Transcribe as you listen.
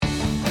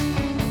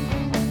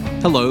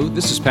Hello,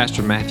 this is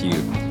Pastor Matthew.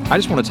 I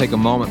just want to take a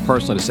moment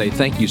personally to say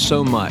thank you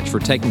so much for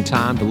taking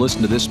time to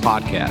listen to this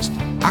podcast.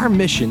 Our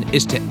mission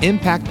is to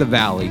impact the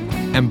valley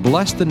and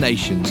bless the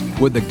nations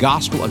with the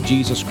gospel of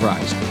Jesus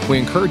Christ. We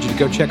encourage you to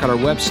go check out our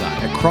website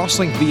at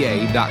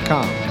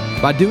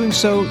crosslinkva.com. By doing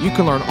so, you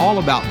can learn all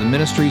about the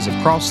ministries of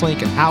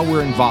Crosslink and how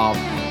we're involved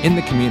in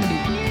the community.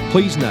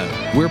 Please know,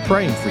 we're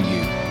praying for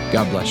you.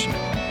 God bless you.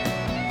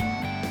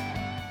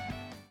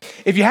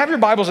 If you have your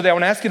Bibles today, I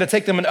want to ask you to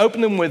take them and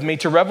open them with me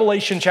to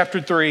Revelation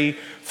chapter 3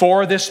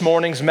 for this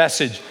morning's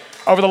message.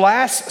 Over the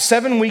last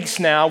 7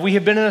 weeks now, we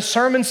have been in a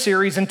sermon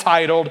series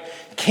entitled,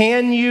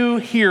 Can You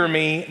Hear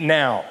Me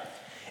Now?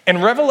 In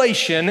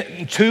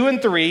Revelation 2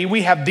 and 3,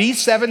 we have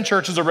these 7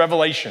 churches of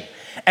Revelation.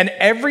 And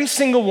every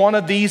single one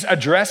of these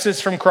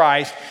addresses from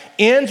Christ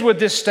ends with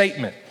this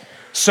statement.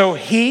 So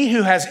he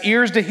who has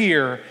ears to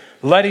hear,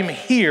 let him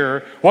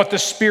hear what the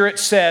Spirit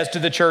says to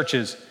the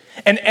churches.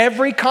 In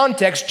every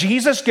context,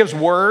 Jesus gives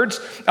words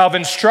of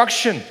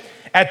instruction.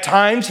 At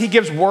times, he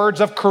gives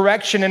words of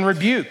correction and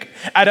rebuke.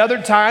 At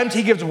other times,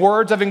 he gives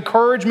words of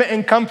encouragement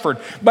and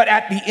comfort. But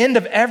at the end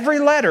of every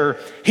letter,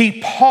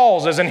 he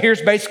pauses, and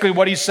here's basically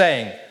what he's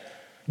saying.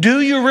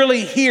 Do you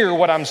really hear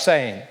what I'm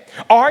saying?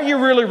 Are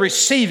you really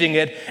receiving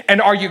it,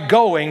 and are you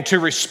going to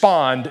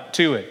respond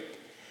to it?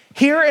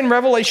 Here in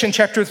Revelation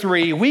chapter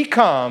 3, we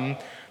come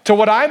to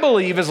what I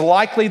believe is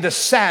likely the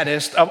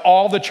saddest of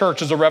all the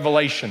churches of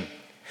Revelation.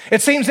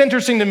 It seems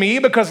interesting to me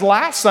because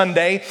last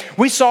Sunday,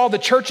 we saw the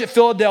church at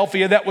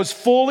Philadelphia that was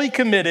fully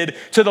committed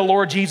to the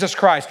Lord Jesus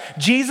Christ.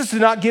 Jesus did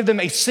not give them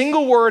a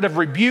single word of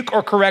rebuke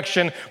or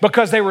correction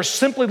because they were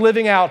simply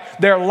living out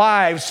their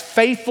lives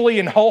faithfully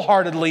and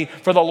wholeheartedly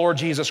for the Lord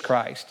Jesus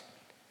Christ.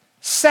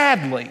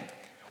 Sadly,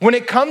 when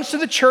it comes to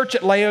the church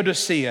at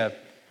Laodicea,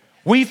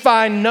 we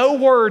find no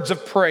words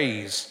of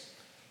praise,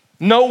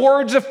 no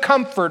words of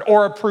comfort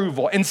or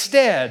approval.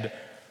 Instead,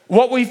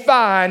 what we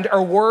find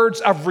are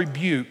words of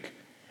rebuke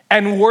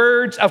and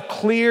words of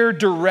clear,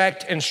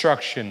 direct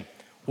instruction.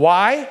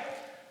 Why?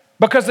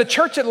 Because the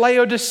church at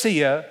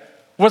Laodicea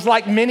was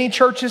like many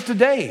churches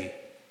today,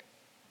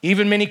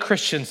 even many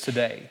Christians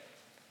today.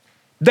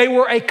 They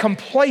were a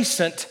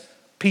complacent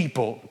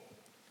people.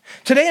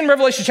 Today in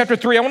Revelation chapter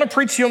 3, I want to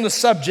preach to you on the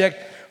subject,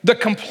 the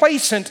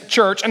complacent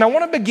church, and I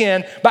want to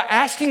begin by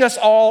asking us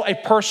all a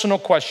personal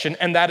question,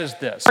 and that is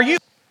this. Are you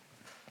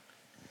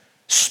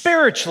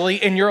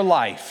spiritually in your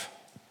life?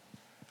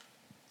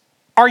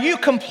 Are you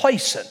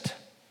complacent?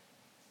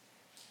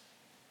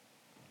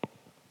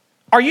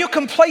 Are you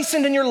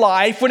complacent in your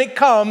life when it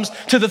comes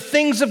to the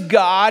things of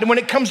God, when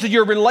it comes to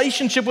your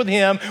relationship with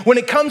Him, when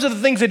it comes to the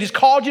things that He's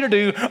called you to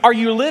do? Are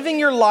you living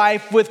your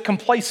life with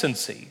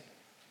complacency?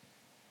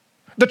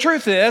 The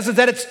truth is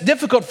that it's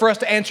difficult for us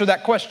to answer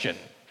that question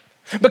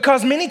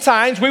because many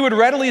times we would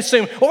readily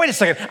assume, well, wait a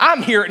second,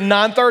 I'm here at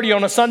 9:30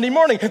 on a Sunday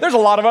morning. There's a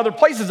lot of other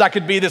places I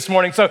could be this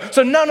morning. So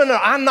no,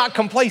 I'm not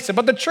complacent.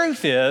 But the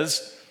truth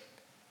is,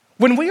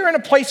 when we are in a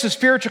place of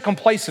spiritual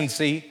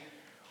complacency,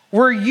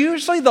 we're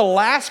usually the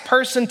last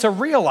person to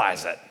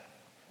realize it.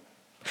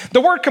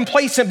 The word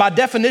complacent by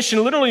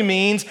definition literally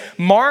means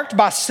marked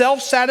by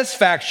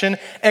self-satisfaction,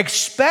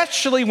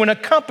 especially when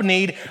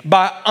accompanied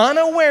by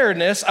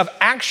unawareness of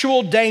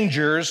actual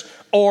dangers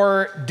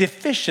or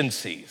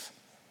deficiencies.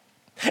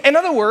 In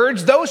other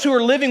words, those who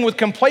are living with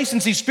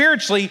complacency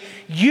spiritually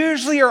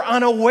usually are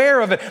unaware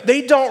of it.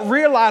 They don't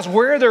realize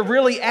where they're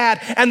really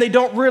at, and they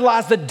don't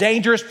realize the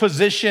dangerous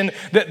position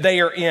that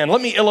they are in.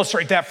 Let me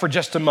illustrate that for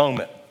just a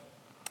moment.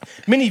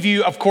 Many of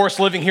you, of course,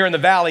 living here in the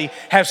valley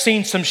have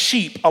seen some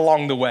sheep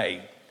along the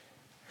way.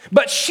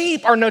 But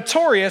sheep are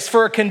notorious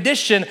for a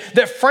condition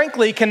that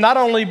frankly can not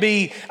only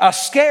be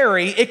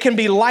scary, it can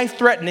be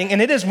life-threatening,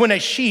 and it is when a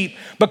sheep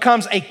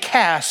becomes a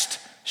cast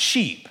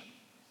sheep.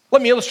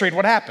 Let me illustrate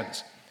what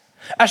happens.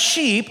 A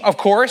sheep, of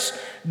course,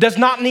 does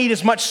not need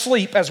as much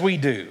sleep as we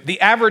do.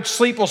 The average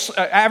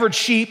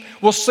sheep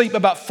will sleep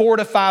about 4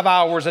 to 5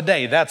 hours a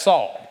day, that's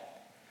all.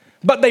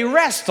 But they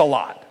rest a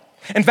lot.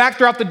 In fact,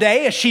 throughout the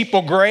day, a sheep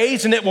will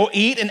graze and it will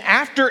eat, and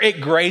after it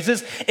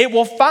grazes, it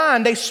will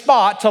find a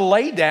spot to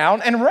lay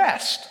down and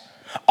rest.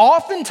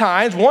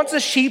 Oftentimes, once a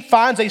sheep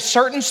finds a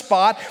certain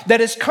spot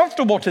that is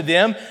comfortable to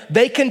them,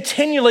 they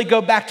continually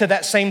go back to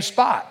that same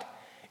spot.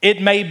 It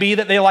may be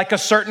that they like a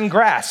certain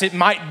grass. It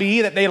might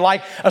be that they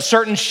like a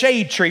certain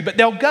shade tree, but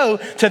they'll go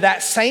to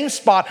that same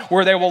spot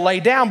where they will lay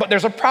down, but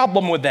there's a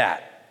problem with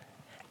that.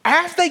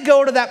 As they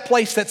go to that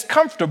place that's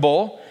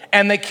comfortable,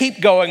 and they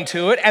keep going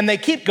to it, and they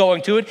keep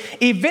going to it,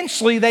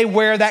 eventually they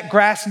wear that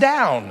grass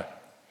down.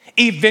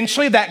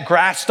 Eventually that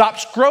grass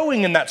stops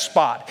growing in that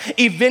spot.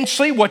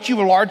 Eventually what you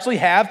will largely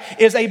have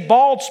is a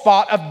bald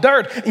spot of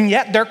dirt, and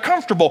yet they're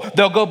comfortable.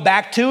 They'll go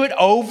back to it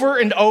over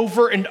and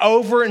over and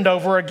over and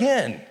over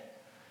again.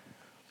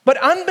 But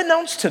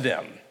unbeknownst to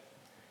them,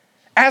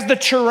 as the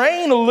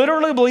terrain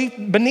literally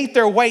beneath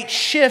their weight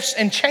shifts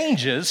and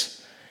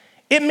changes,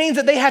 it means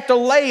that they have to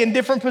lay in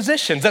different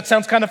positions. That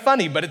sounds kind of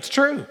funny, but it's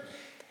true.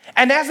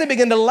 And as they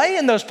begin to lay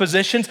in those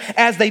positions,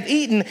 as they've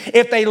eaten,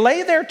 if they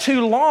lay there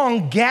too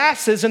long,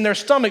 gases in their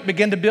stomach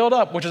begin to build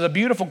up, which is a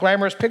beautiful,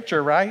 glamorous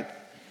picture, right?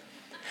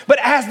 But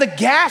as the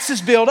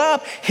gases build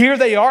up, here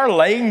they are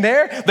laying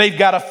there. They've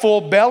got a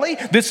full belly.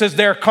 This is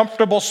their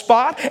comfortable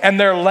spot. And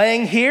they're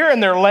laying here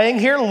and they're laying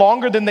here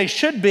longer than they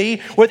should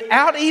be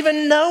without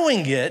even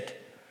knowing it.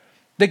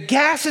 The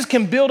gases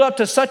can build up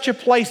to such a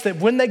place that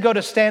when they go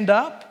to stand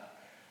up,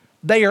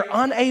 they are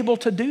unable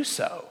to do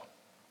so.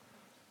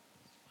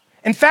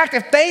 In fact,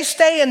 if they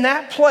stay in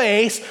that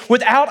place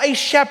without a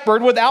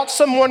shepherd, without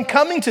someone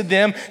coming to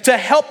them to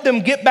help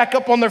them get back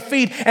up on their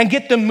feet and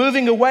get them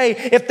moving away,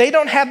 if they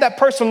don't have that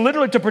person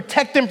literally to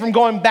protect them from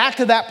going back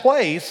to that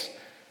place,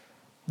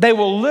 they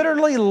will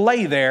literally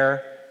lay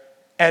there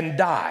and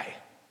die.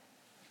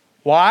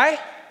 Why?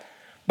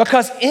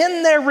 Because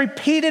in their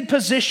repeated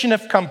position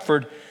of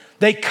comfort,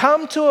 they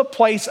come to a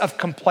place of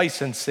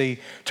complacency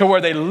to where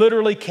they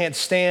literally can't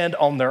stand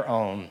on their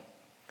own.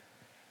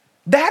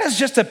 That is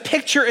just a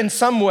picture in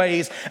some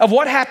ways of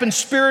what happens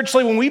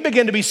spiritually when we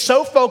begin to be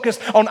so focused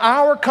on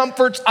our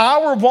comforts,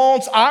 our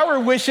wants,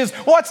 our wishes,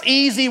 what's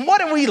easy, what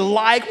do we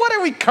like, what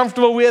are we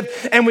comfortable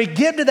with, and we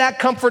give to that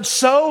comfort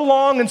so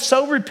long and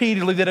so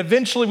repeatedly that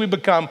eventually we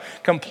become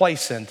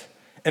complacent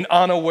and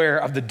unaware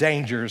of the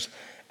dangers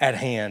at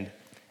hand.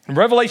 In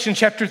Revelation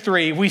chapter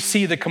 3, we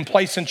see the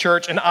complacent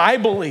church, and I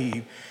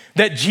believe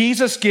that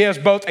Jesus gives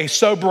both a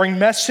sobering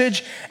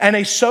message and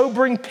a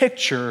sobering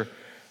picture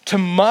to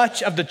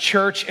much of the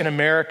church in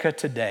America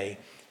today.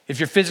 If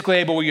you're physically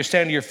able, will you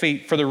stand to your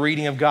feet for the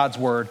reading of God's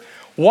word?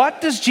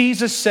 What does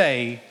Jesus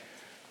say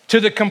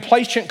to the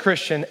complacent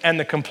Christian and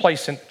the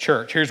complacent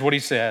church? Here's what he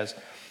says.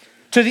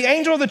 To the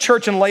angel of the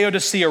church in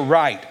Laodicea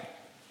write,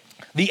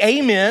 the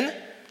Amen,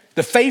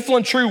 the faithful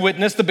and true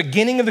witness, the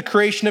beginning of the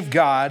creation of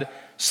God,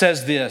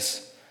 says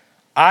this,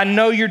 I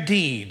know your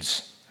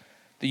deeds,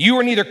 that you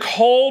are neither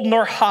cold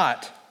nor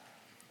hot.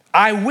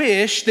 I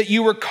wish that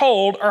you were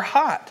cold or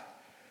hot.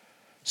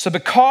 So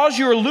because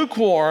you are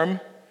lukewarm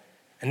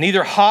and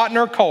neither hot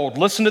nor cold,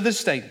 listen to this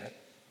statement.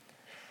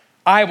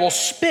 I will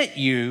spit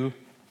you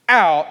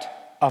out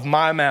of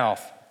my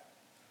mouth.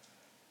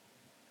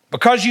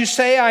 Because you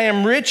say I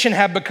am rich and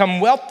have become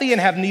wealthy and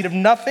have need of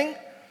nothing,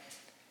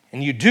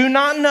 and you do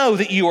not know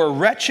that you are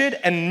wretched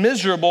and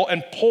miserable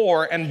and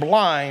poor and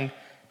blind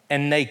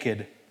and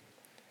naked.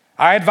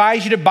 I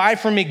advise you to buy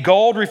from me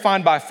gold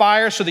refined by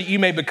fire so that you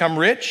may become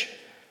rich,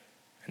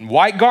 and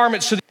white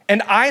garments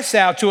and eye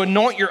salve to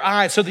anoint your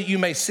eyes so that you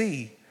may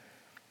see.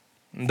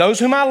 And those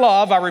whom I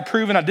love, I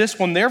reprove and I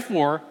discipline.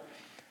 Therefore,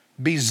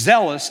 be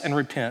zealous and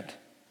repent.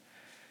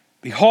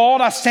 Behold,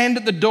 I stand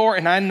at the door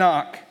and I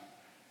knock.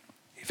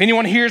 If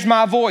anyone hears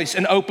my voice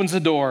and opens the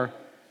door,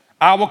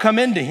 I will come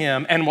into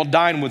him and will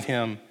dine with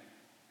him,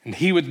 and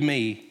he with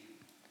me.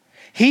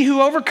 He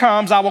who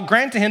overcomes, I will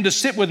grant to him to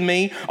sit with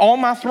me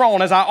on my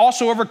throne, as I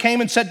also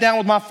overcame and sat down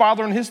with my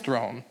Father on his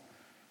throne.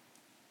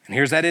 And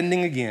here's that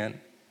ending again.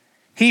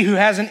 He who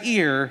has an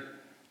ear,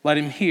 let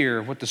him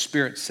hear what the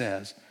Spirit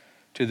says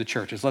to the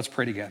churches. Let's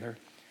pray together.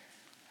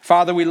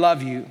 Father, we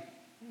love you.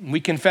 We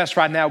confess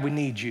right now we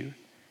need you.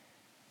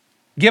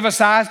 Give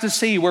us eyes to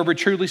see where we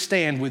truly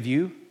stand with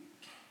you,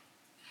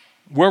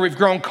 where we've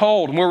grown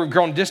cold and where we've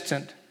grown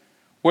distant,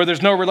 where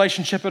there's no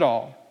relationship at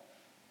all.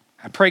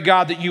 I pray,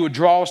 God, that you would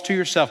draw us to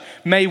yourself.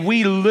 May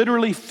we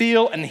literally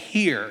feel and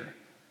hear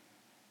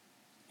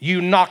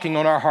you knocking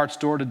on our heart's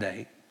door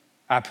today.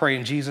 I pray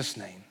in Jesus'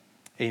 name.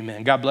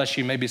 Amen. God bless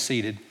you. You may be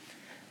seated.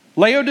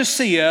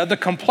 Laodicea, the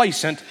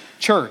complacent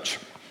church.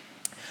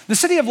 The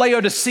city of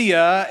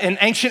Laodicea in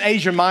ancient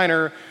Asia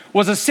Minor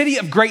was a city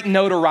of great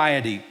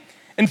notoriety.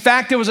 In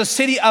fact, it was a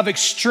city of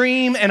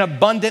extreme and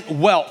abundant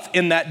wealth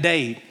in that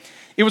day.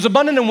 It was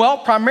abundant in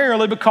wealth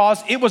primarily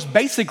because it was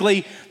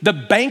basically the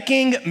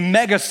banking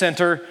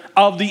megacenter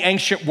of the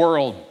ancient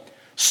world.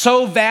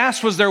 So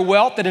vast was their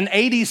wealth that in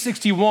AD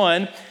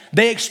 61,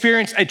 they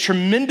experienced a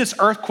tremendous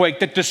earthquake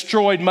that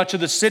destroyed much of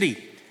the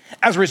city.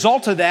 As a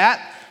result of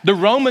that, the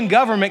Roman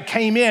government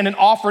came in and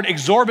offered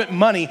exorbitant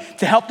money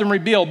to help them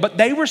rebuild. But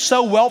they were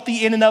so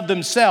wealthy in and of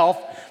themselves,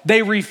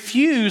 they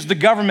refused the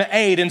government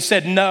aid and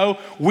said, no,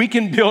 we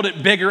can build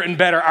it bigger and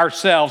better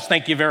ourselves.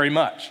 Thank you very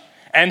much.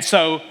 And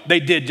so they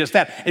did just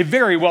that. A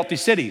very wealthy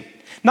city.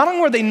 Not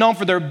only were they known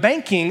for their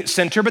banking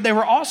center, but they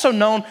were also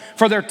known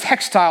for their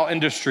textile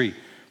industry.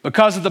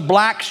 Because of the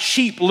black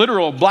sheep,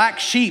 literal black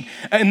sheep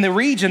in the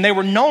region, they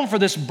were known for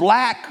this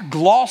black,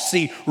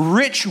 glossy,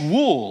 rich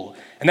wool.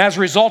 And as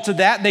a result of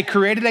that, they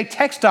created a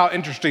textile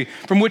industry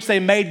from which they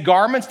made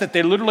garments that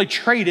they literally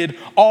traded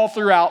all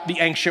throughout the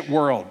ancient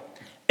world.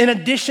 In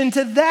addition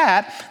to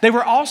that, they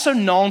were also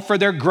known for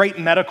their great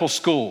medical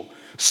school.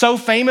 So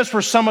famous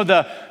were some of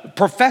the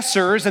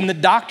professors and the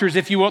doctors,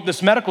 if you will, at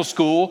this medical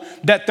school,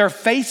 that their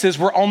faces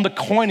were on the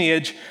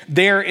coinage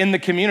there in the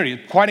community.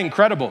 Quite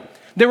incredible.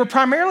 They were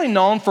primarily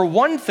known for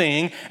one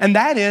thing, and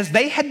that is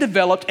they had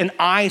developed an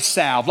eye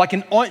salve, like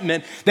an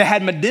ointment that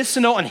had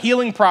medicinal and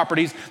healing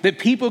properties that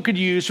people could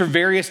use for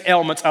various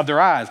ailments of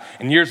their eyes.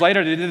 And years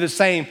later, they did the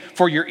same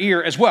for your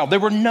ear as well. They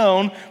were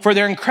known for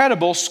their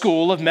incredible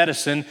school of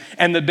medicine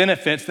and the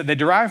benefits that they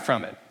derived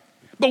from it.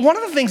 But one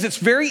of the things that's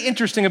very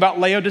interesting about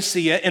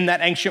Laodicea in that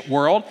ancient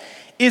world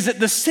is that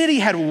the city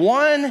had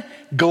one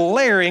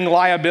glaring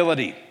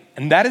liability,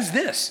 and that is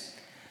this: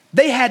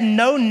 they had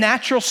no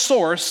natural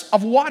source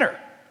of water.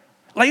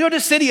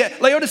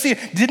 Laodicea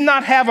did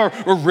not have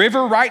a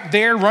river right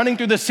there running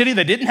through the city.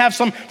 They didn't have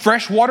some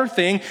freshwater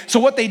thing. So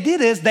what they did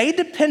is they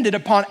depended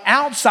upon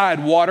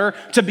outside water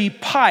to be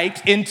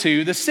piped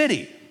into the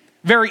city.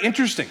 Very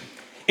interesting.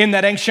 In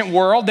that ancient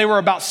world, they were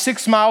about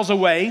 6 miles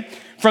away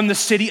from the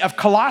city of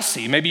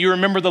Colossae. Maybe you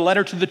remember the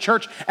letter to the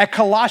church at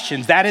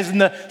Colossians. That is in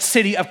the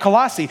city of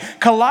Colossae.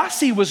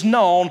 Colossae was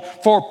known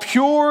for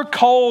pure,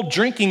 cold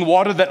drinking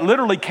water that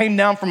literally came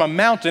down from a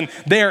mountain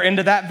there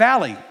into that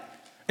valley.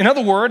 In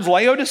other words,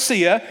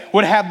 Laodicea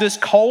would have this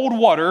cold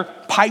water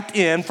piped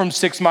in from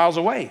 6 miles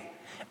away.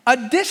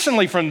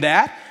 Additionally from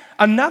that,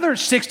 another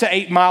 6 to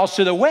 8 miles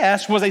to the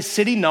west was a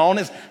city known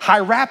as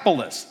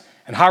Hierapolis.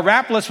 And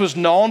Hierapolis was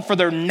known for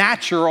their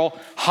natural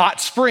hot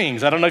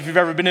springs. I don't know if you've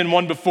ever been in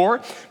one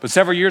before, but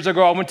several years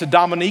ago I went to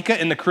Dominica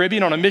in the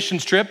Caribbean on a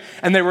missions trip,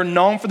 and they were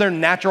known for their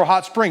natural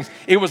hot springs.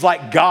 It was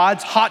like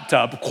God's hot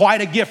tub,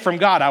 quite a gift from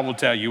God, I will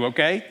tell you,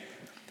 okay?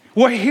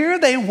 Well, here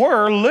they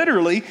were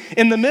literally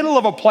in the middle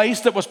of a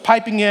place that was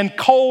piping in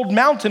cold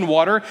mountain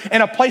water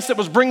and a place that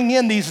was bringing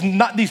in these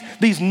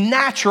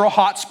natural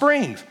hot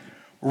springs.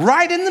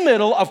 Right in the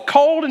middle of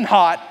cold and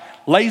hot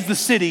lays the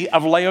city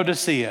of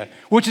Laodicea,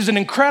 which is an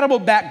incredible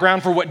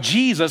background for what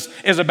Jesus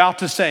is about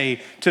to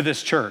say to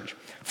this church.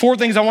 4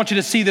 things I want you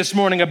to see this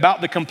morning about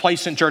the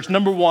complacent church.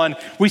 Number 1,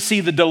 we see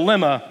the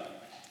dilemma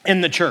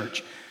in the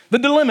church. The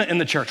dilemma in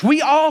the church.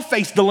 We all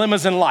face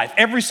dilemmas in life.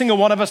 Every single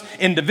one of us,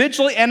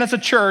 individually and as a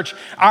church,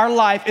 our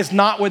life is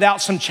not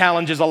without some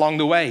challenges along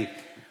the way.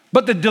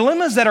 But the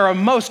dilemmas that are of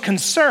most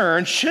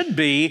concern should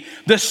be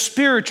the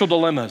spiritual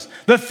dilemmas,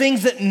 the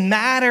things that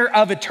matter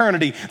of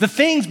eternity, the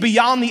things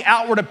beyond the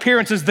outward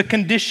appearances, the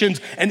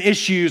conditions and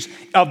issues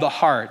of the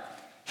heart.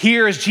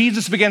 Here, as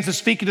Jesus begins to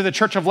speak to the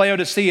church of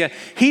Laodicea,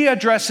 he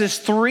addresses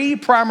 3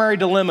 primary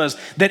dilemmas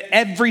that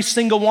every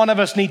single one of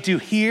us need to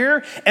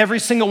hear, every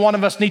single one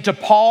of us need to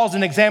pause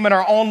and examine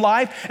our own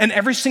life, and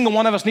every single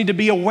one of us need to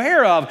be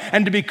aware of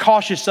and to be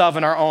cautious of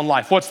in our own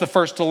life. What's the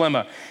first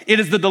dilemma? It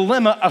is the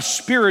dilemma of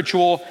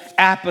spiritual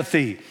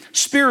apathy.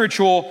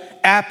 Spiritual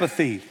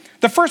apathy.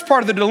 The first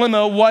part of the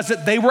dilemma was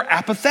that they were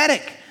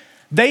apathetic.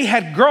 They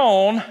had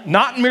grown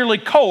not merely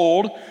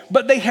cold,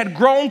 but they had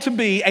grown to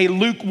be a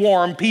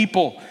lukewarm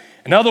people.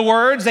 In other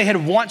words, they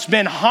had once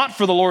been hot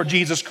for the Lord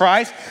Jesus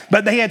Christ,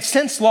 but they had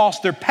since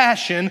lost their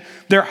passion,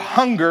 their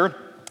hunger,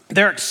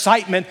 their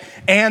excitement,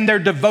 and their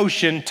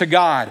devotion to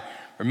God.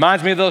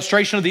 Reminds me of the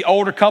illustration of the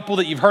older couple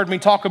that you've heard me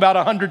talk about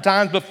 100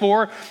 times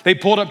before. They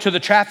pulled up to the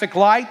traffic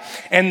light,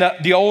 and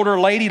the older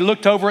lady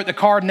looked over at the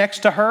car next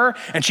to her,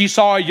 and she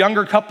saw a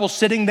younger couple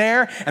sitting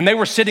there, and they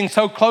were sitting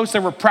so close they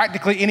were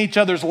practically in each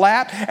other's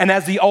lap. And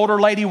as the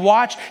older lady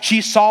watched,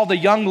 she saw the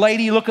young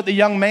lady look at the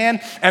young man,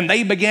 and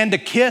they began to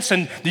kiss,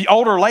 and the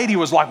older lady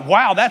was like,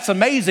 wow, that's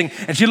amazing.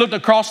 And she looked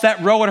across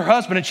that row at her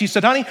husband, and she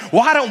said, honey,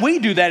 why don't we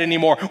do that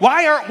anymore?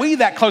 Why aren't we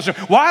that closer?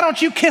 Why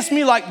don't you kiss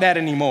me like that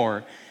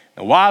anymore?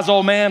 The wise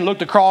old man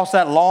looked across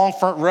that long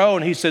front row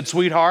and he said,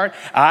 sweetheart,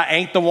 I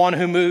ain't the one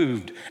who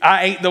moved.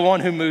 I ain't the one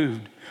who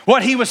moved.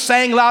 What he was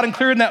saying loud and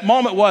clear in that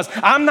moment was,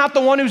 I'm not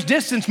the one who's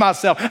distanced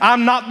myself.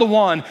 I'm not the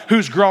one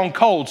who's grown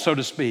cold, so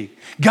to speak.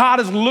 God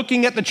is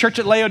looking at the church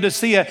at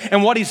Laodicea,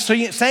 and what he's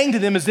saying to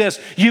them is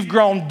this: you've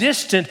grown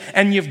distant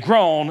and you've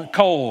grown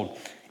cold.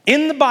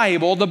 In the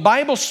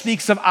Bible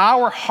speaks of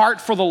our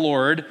heart for the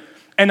Lord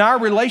and our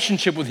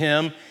relationship with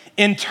him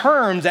in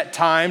terms at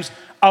times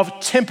of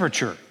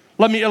temperature.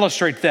 Let me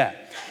illustrate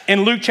that.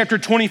 In Luke chapter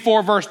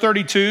 24, verse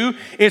 32,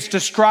 it's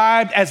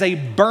described as a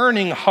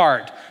burning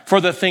heart for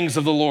the things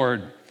of the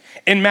Lord.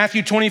 In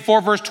Matthew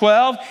 24, verse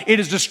 12, it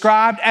is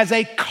described as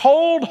a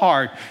cold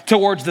heart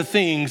towards the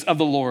things of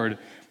the Lord.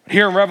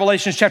 Here in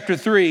Revelation chapter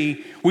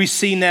 3, we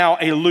see now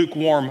a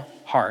lukewarm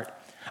heart.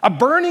 A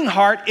burning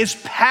heart is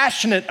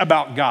passionate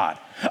about God.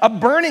 A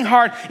burning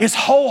heart is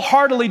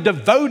wholeheartedly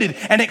devoted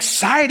and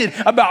excited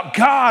about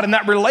God and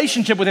that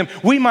relationship with him.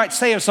 We might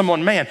say of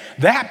someone, man,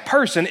 that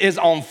person is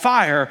on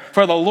fire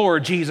for the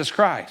Lord Jesus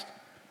Christ.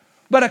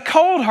 But a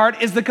cold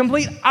heart is the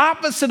complete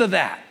opposite of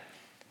that.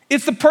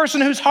 It's the person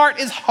whose heart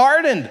is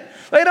hardened.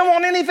 They don't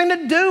want anything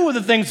to do with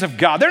the things of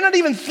God. They're not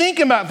even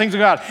thinking about things of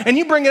God. And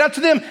you bring it up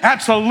to them,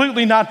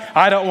 absolutely not.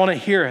 I don't want to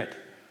hear it.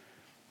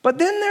 But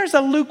then there's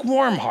a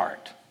lukewarm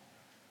heart.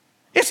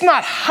 It's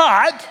not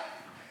hot.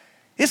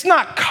 It's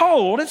not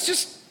cold, it's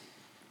just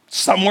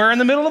somewhere in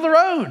the middle of the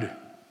road.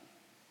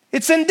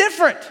 It's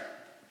indifferent.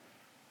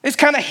 It's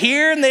kind of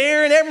here and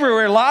there and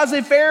everywhere,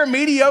 laissez-faire,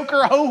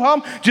 mediocre,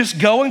 ho-hum, just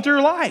going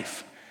through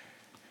life.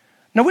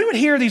 Now we would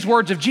hear these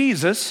words of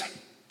Jesus,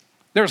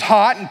 There's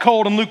hot and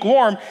cold and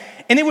lukewarm.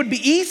 And it would be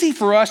easy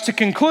for us to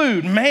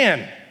conclude,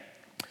 man,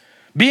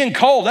 being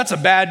cold, that's a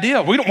bad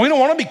deal. We don't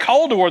want to be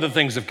cold toward the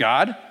things of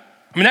God.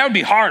 I mean, that would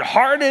be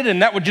hard-hearted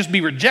and that would just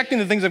be rejecting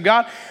the things of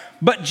God.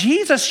 But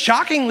Jesus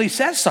shockingly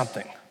says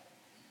something.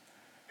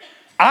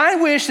 I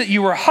wish that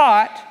you were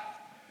hot,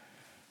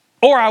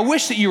 or I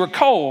wish that you were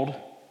cold,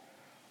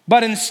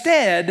 but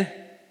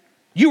instead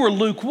you were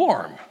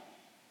lukewarm.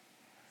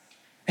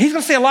 He's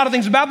going to say a lot of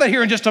things about that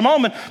here in just a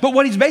moment, but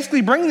what he's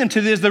basically bringing them to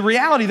is the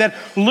reality that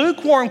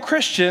lukewarm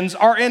Christians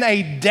are in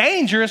a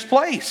dangerous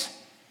place.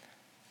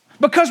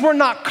 Because we're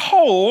not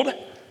cold,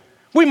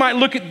 we might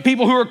look at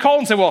people who are cold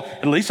and say, well,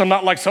 at least I'm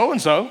not like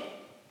so-and-so.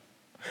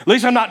 At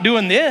least I'm not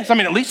doing this. I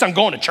mean, at least I'm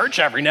going to church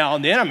every now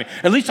and then. I mean,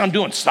 at least I'm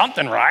doing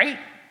something right.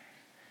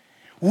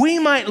 We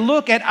might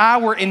look at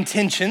our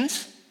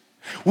intentions.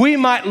 We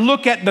might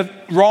look at the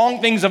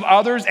wrong things of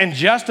others and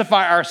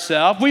justify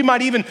ourselves. We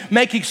might even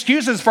make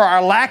excuses for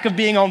our lack of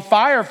being on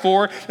fire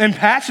for and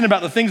passionate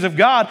about the things of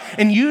God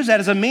and use that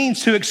as a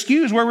means to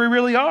excuse where we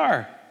really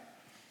are.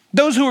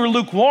 Those who are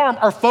lukewarm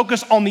are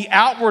focused on the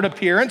outward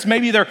appearance,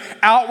 maybe their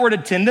outward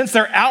attendance,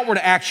 their outward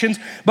actions,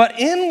 but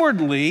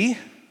inwardly,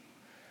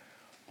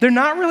 they're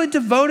not really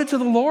devoted to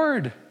the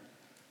Lord.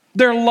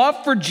 Their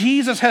love for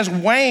Jesus has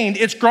waned,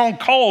 it's grown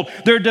cold.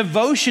 Their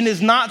devotion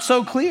is not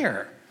so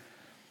clear.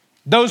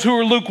 Those who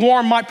are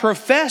lukewarm might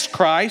profess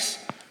Christ,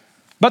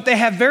 but they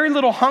have very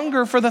little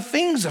hunger for the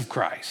things of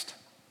Christ.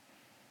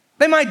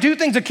 They might do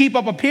things to keep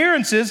up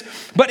appearances,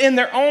 but in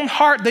their own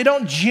heart, they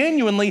don't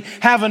genuinely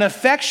have an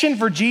affection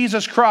for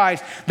Jesus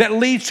Christ that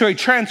leads to a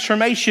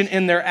transformation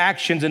in their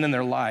actions and in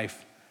their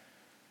life.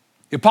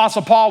 The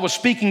Apostle Paul was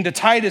speaking to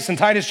Titus in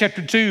Titus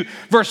chapter 2,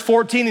 verse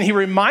 14, and he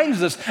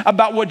reminds us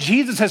about what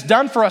Jesus has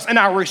done for us and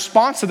our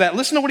response to that.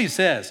 Listen to what he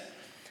says.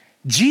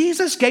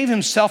 Jesus gave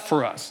himself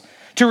for us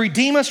to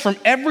redeem us from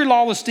every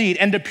lawless deed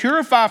and to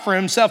purify for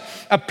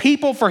himself a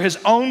people for his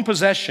own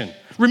possession.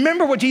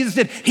 Remember what Jesus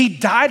did. He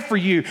died for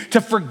you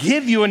to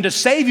forgive you and to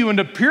save you and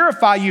to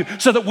purify you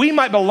so that we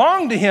might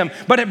belong to him.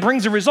 But it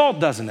brings a result,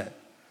 doesn't it?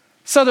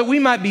 So that we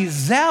might be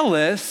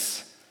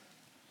zealous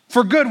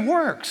for good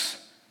works.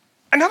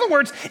 In other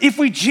words, if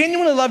we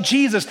genuinely love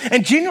Jesus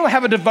and genuinely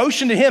have a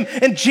devotion to him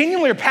and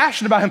genuinely are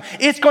passionate about him,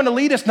 it's going to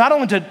lead us not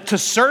only to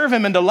serve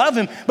him and to love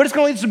him, but it's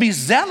going to lead us to be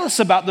zealous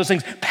about those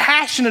things,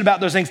 passionate about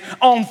those things,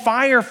 on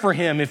fire for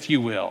him, if you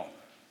will.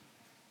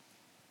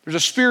 There's a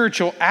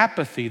spiritual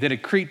apathy that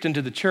had creeped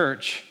into the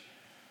church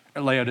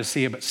at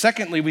Laodicea. But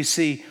secondly, we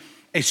see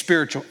a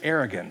spiritual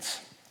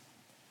arrogance.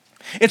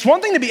 It's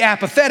one thing to be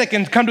apathetic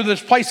and come to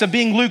this place of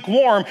being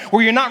lukewarm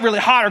where you're not really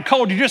hot or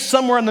cold. You're just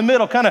somewhere in the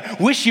middle, kind of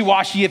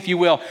wishy-washy, if you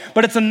will.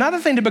 But it's another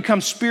thing to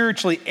become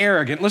spiritually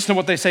arrogant. Listen to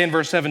what they say in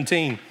verse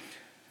 17.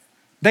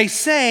 They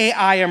say,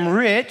 I am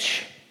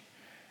rich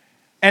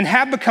and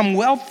have become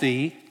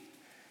wealthy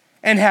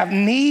and have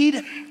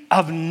need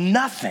of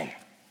nothing.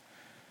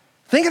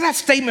 Think of that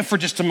statement for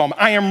just a moment.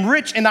 I am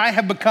rich and I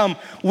have become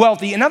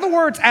wealthy. In other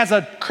words, as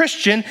a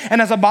Christian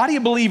and as a body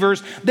of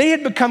believers, they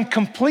had become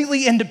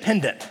completely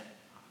independent.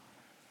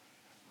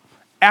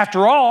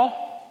 After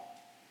all,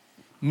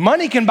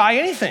 money can buy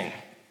anything.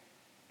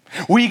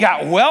 We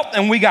got wealth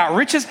and we got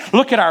riches.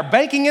 Look at our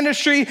banking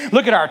industry.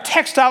 Look at our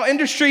textile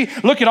industry.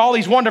 Look at all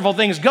these wonderful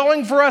things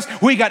going for us.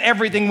 We got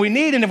everything we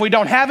need, and if we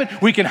don't have it,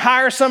 we can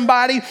hire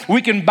somebody.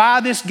 We can buy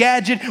this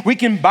gadget. We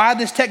can buy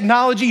this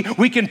technology.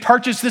 We can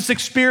purchase this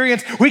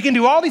experience. We can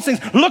do all these things.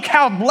 Look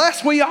how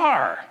blessed we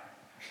are.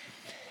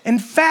 In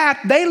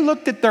fact, they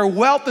looked at their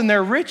wealth and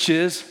their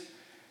riches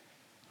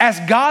as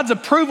God's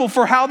approval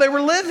for how they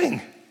were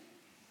living.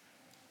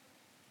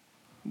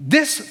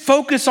 This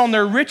focus on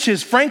their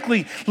riches,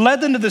 frankly,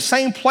 led them to the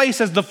same place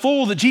as the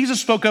fool that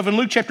Jesus spoke of in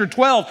Luke chapter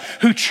 12,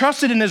 who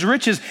trusted in his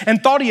riches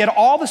and thought he had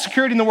all the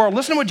security in the world.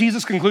 Listen to what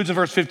Jesus concludes in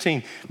verse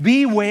 15.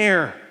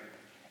 Beware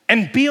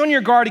and be on your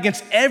guard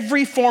against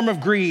every form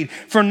of greed,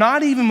 for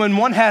not even when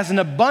one has an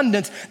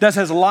abundance does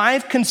his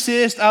life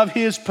consist of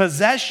his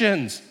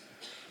possessions.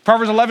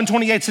 Proverbs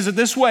 11:28 says it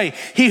this way,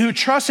 he who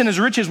trusts in his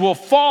riches will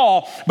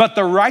fall, but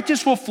the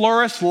righteous will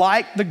flourish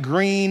like the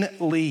green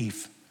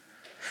leaf.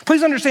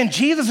 Please understand,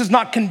 Jesus is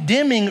not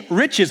condemning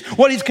riches.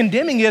 What he's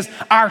condemning is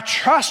our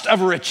trust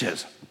of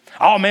riches.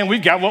 Oh man,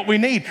 we've got what we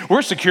need.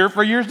 We're secure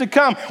for years to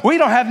come. We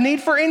don't have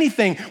need for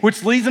anything,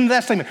 which leads into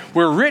that statement.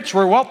 We're rich,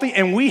 we're wealthy,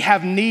 and we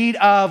have need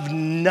of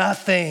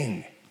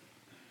nothing.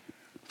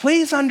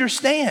 Please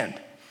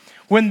understand,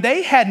 when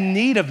they had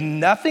need of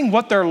nothing,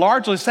 what they're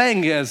largely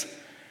saying is,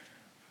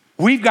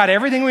 we've got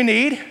everything we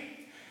need.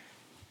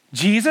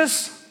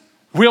 Jesus,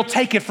 we'll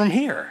take it from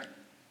here.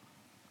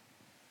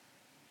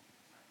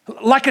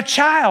 Like a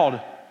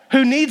child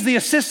who needs the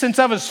assistance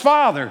of his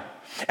father,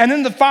 and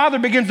then the father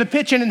begins to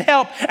pitch in and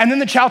help, and then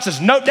the child says,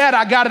 no, Dad,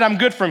 I got it, I'm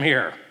good from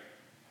here.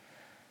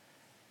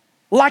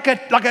 Like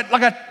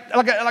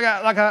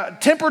a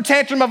temper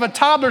tantrum of a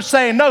toddler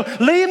saying, no,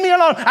 leave me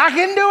alone, I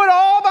can do it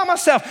all by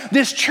myself.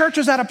 This church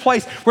was at a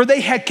place where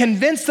they had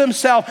convinced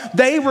themselves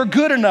they were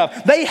good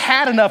enough, they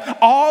had enough,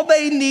 all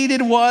they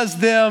needed was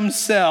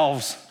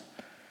themselves.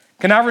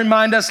 Can I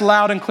remind us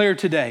loud and clear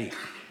today?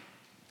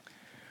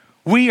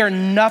 We are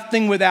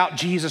nothing without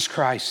Jesus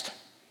Christ.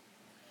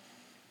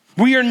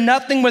 We are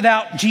nothing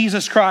without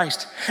Jesus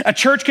Christ. A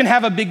church can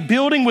have a big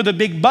building with a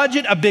big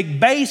budget, a big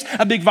base,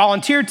 a big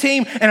volunteer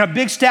team, and a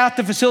big staff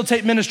to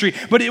facilitate ministry,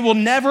 but it will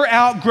never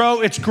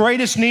outgrow its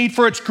greatest need,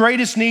 for its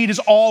greatest need is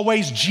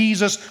always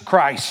Jesus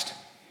Christ.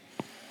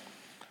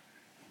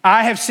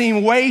 I have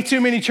seen way too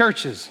many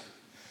churches,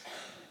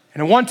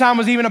 and at one time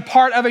was even a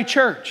part of a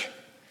church.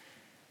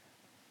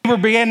 They were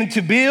beginning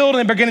to build and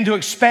they were beginning to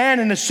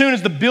expand, and as soon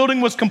as the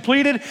building was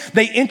completed,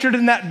 they entered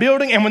in that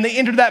building, and when they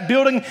entered that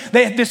building,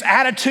 they had this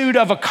attitude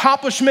of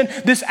accomplishment,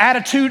 this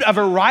attitude of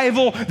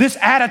arrival, this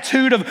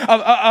attitude of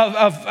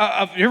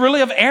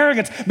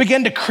arrogance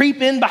began to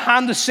creep in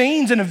behind the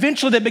scenes, and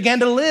eventually they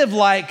began to live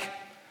like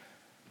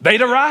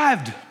they'd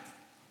arrived.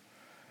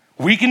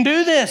 We can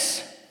do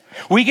this.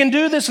 We can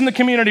do this in the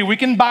community. We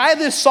can buy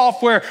this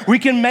software. We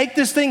can make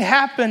this thing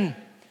happen.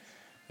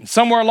 And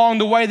somewhere along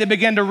the way, they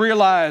began to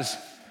realize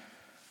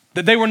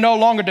that they were no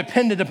longer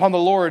dependent upon the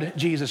Lord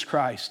Jesus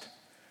Christ.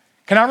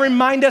 Can I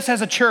remind us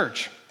as a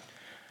church,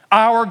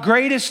 our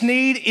greatest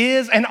need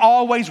is and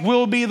always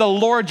will be the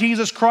Lord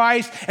Jesus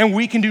Christ, and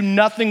we can do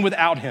nothing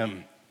without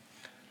him.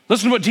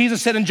 Listen to what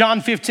Jesus said in John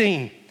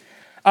 15.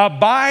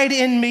 Abide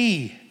in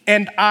me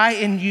and I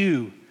in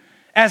you.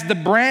 As the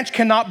branch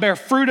cannot bear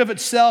fruit of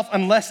itself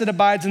unless it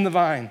abides in the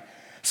vine,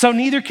 so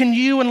neither can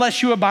you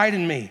unless you abide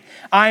in me.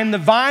 I am the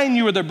vine,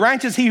 you are the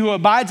branches. He who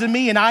abides in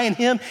me and I in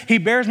him, he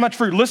bears much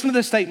fruit. Listen to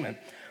this statement.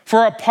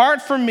 For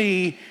apart from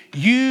me,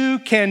 you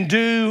can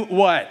do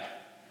what?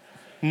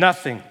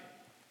 Nothing.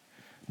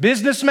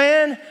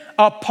 Businessman,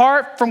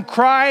 apart from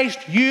Christ,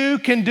 you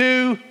can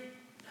do.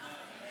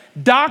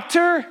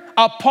 Doctor,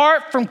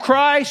 apart from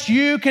Christ,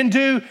 you can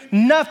do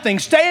nothing.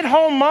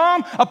 Stay-at-home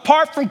mom,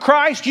 apart from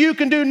Christ, you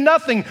can do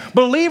nothing.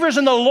 Believers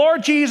in the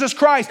Lord Jesus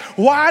Christ,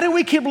 why do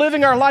we keep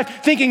living our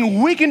life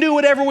thinking we can do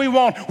whatever we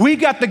want?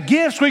 We've got the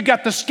gifts, we've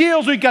got the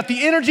skills, we've got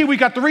the energy, we've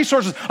got the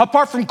resources.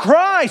 Apart from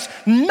Christ,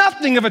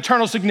 nothing of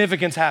eternal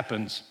significance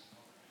happens.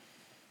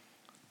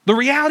 The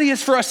reality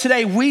is for us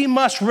today, we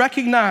must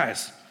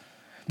recognize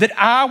that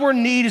our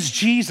need is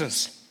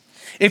Jesus.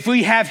 If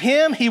we have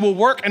him, he will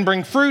work and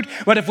bring fruit.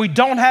 But if we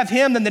don't have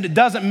him, then it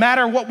doesn't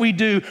matter what we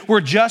do. We're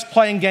just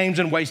playing games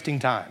and wasting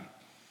time.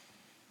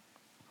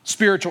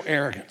 Spiritual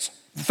arrogance.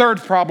 The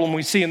third problem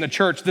we see in the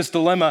church, this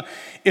dilemma,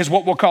 is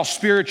what we'll call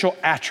spiritual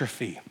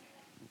atrophy.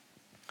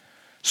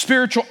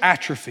 Spiritual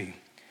atrophy.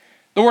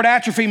 The word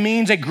atrophy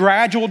means a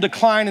gradual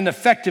decline in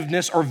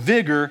effectiveness or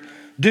vigor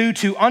due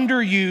to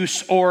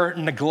underuse or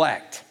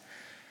neglect.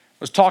 I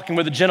was talking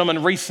with a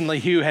gentleman recently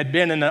who had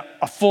been in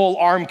a full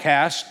arm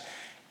cast.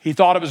 He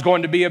thought it was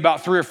going to be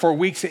about 3 or 4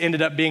 weeks. It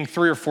ended up being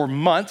 3 or 4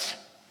 months.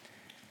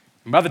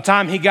 And by the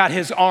time he got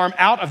his arm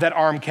out of that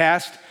arm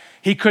cast,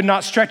 he could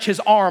not stretch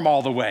his arm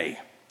all the way.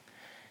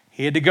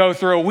 He had to go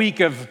through a week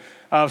of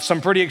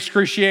some pretty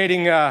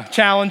excruciating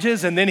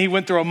challenges, and then he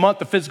went through a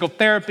month of physical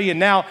therapy, and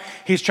now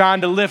he's trying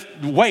to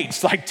lift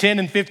weights like 10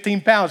 and 15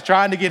 pounds,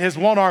 trying to get his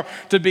one arm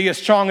to be as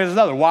strong as his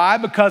other. Why?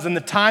 Because in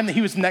the time that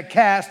he was in that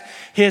cast,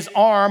 his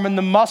arm and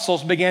the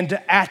muscles began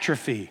to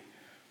atrophy.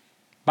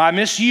 By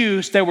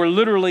misuse, they were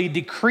literally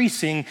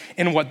decreasing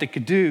in what they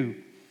could do.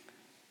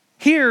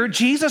 Here,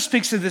 Jesus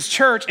speaks to this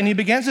church, and he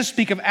begins to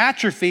speak of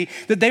atrophy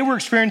that they were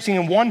experiencing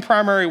in one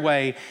primary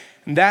way,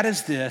 and that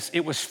is this: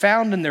 it was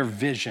found in their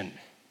vision.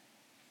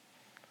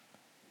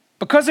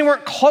 Because they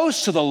weren't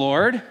close to the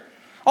Lord,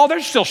 they're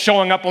still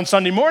showing up on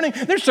Sunday morning,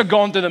 they're still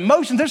going through the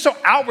motions, they're still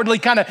outwardly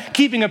kind of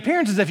keeping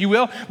appearances, if you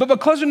will, but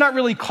because they're not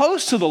really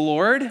close to the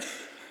Lord,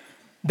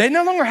 they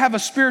no longer have a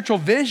spiritual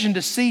vision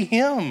to see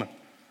him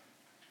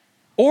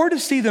or to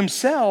see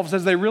themselves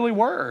as they really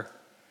were.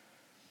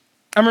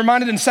 I'm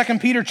reminded in 2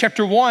 Peter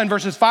chapter 1,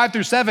 verses 5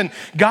 through 7,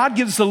 God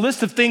gives us a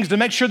list of things to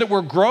make sure that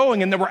we're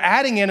growing and that we're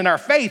adding in our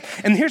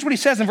faith. And here's what he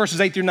says in verses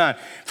 8 through 9.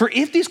 For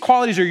if these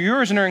qualities are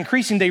yours and are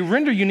increasing, they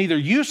render you neither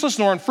useless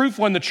nor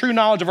unfruitful in the true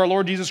knowledge of our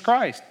Lord Jesus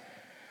Christ.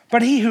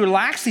 But he who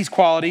lacks these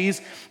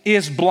qualities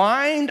is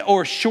blind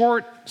or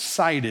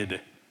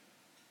short-sighted.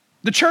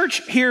 The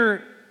church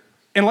here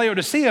in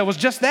Laodicea was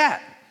just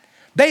that.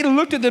 They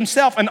looked at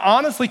themselves and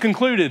honestly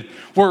concluded,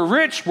 we're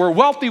rich, we're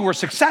wealthy, we're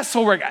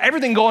successful, we're got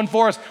everything going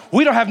for us.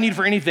 We don't have need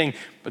for anything.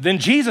 But then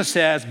Jesus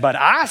says, but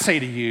I say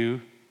to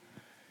you,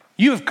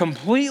 you have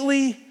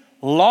completely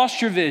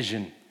lost your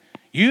vision.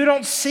 You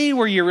don't see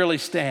where you really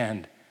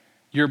stand.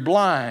 You're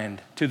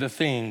blind to the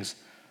things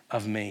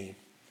of me.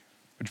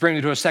 Which brings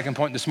me to a second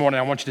point this morning.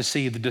 I want you to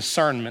see the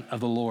discernment of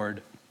the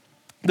Lord.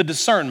 The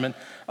discernment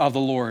of the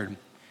Lord.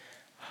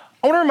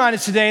 I want to remind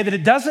us today that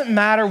it doesn't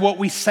matter what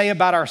we say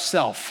about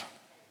ourselves.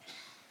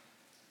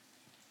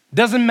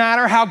 Doesn't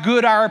matter how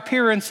good our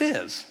appearance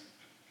is.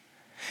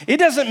 It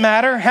doesn't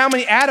matter how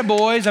many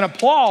attaboys and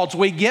applause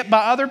we get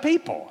by other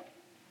people.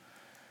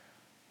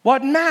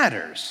 What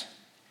matters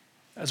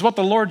is what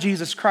the Lord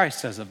Jesus Christ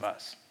says of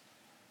us.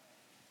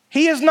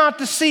 He is not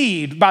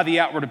deceived by the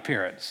outward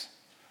appearance.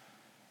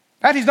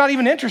 In fact, he's not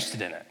even interested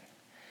in it.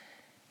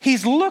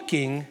 He's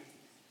looking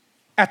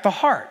at the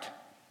heart.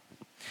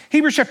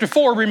 Hebrews chapter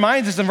 4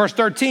 reminds us in verse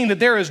 13 that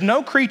there is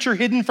no creature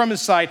hidden from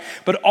his sight,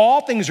 but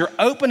all things are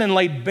open and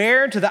laid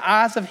bare to the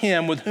eyes of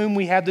him with whom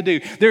we have to do.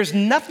 There's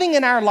nothing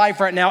in our life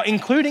right now,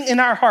 including in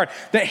our heart,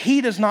 that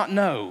he does not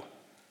know.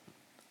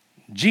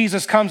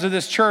 Jesus comes to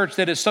this church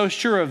that is so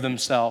sure of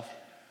themselves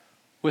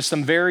with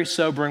some very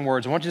sobering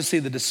words. I want you to see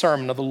the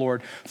discernment of the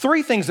Lord.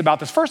 3 things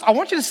about this. First, I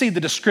want you to see the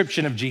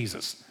description of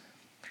Jesus.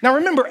 Now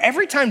remember,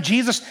 every time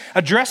Jesus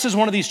addresses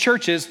one of these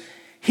churches,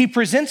 he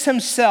presents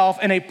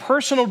himself in a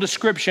personal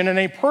description, in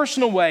a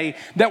personal way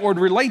that would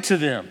relate to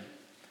them.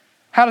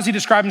 How does he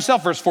describe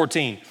himself? Verse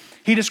 14.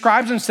 He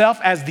describes himself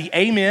as the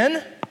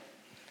Amen,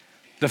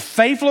 the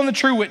faithful and the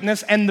true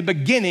witness, and the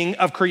beginning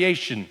of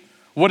creation.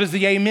 What is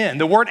the Amen?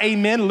 The word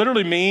Amen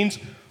literally means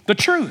the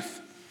truth.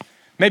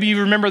 Maybe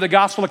you remember the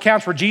gospel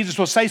accounts where Jesus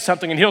will say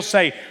something and he'll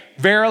say,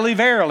 verily,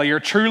 verily,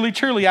 or truly,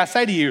 truly, I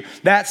say to you.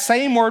 That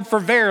same word for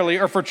verily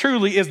or for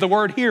truly is the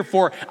word here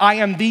for I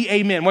am the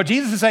Amen. What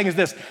Jesus is saying is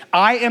this: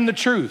 I am the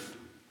truth.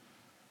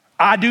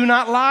 I do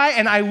not lie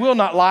and I will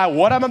not lie.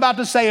 What I'm about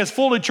to say is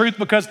fully truth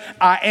because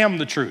I am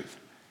the truth.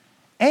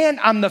 And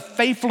I'm the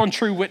faithful and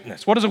true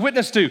witness. What does a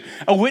witness do?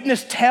 A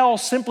witness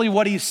tells simply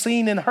what he's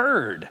seen and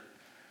heard.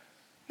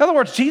 In other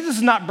words, Jesus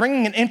is not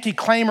bringing an empty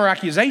claim or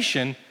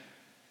accusation.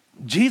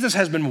 Jesus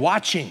has been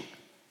watching.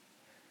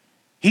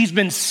 He's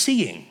been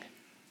seeing.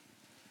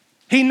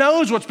 He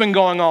knows what's been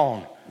going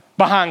on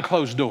behind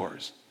closed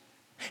doors.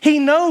 He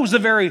knows the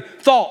very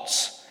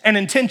thoughts and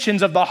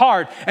intentions of the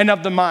heart and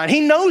of the mind.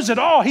 He knows it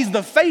all. He's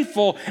the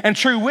faithful and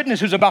true witness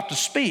who's about to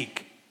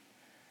speak.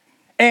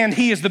 And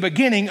he is the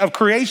beginning of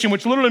creation,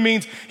 which literally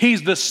means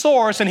he's the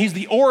source and he's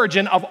the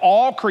origin of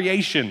all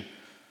creation.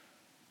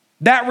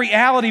 That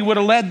reality would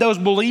have led those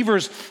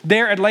believers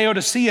there at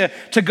Laodicea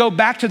to go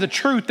back to the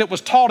truth that was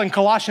taught in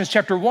Colossians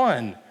chapter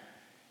 1.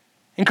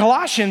 In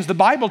Colossians, the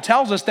Bible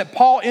tells us that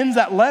Paul ends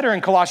that letter in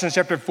Colossians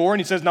chapter 4,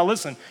 and he says, now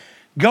listen,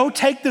 go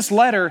take this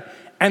letter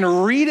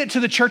and read it to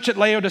the church at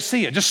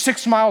Laodicea, just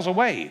 6 miles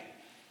away.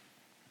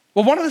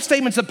 Well, one of the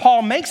statements that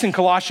Paul makes in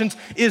Colossians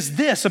is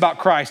this about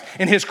Christ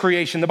and his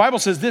creation. The Bible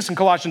says this in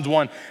Colossians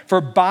 1, for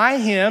by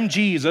him,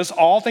 Jesus,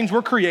 all things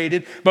were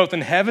created, both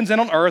in heavens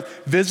and on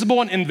earth, visible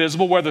and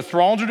invisible, whether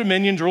thrones or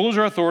dominions, rulers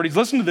or authorities.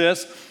 Listen to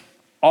this.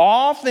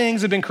 All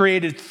things have been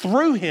created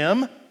through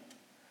him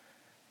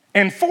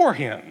and for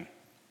him.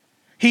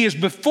 He is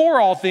before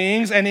all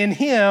things, and in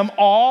him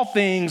all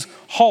things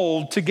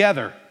hold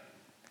together.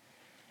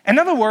 In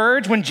other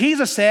words, when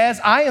Jesus says,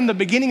 I am the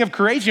beginning of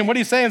creation, what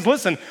he's saying is,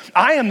 listen,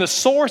 I am the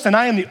source and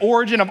I am the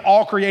origin of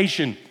all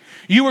creation.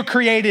 You were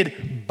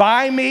created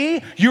by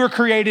me, you were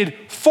created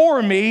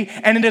for me,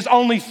 and it is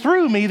only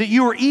through me that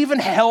you are even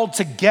held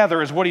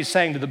together, is what he's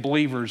saying to the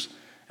believers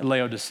at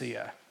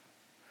Laodicea.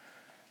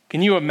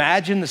 Can you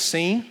imagine the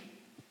scene?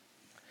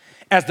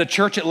 As the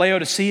church at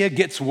Laodicea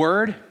gets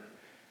word,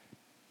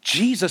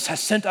 Jesus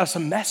has sent us a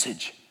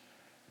message.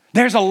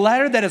 There's a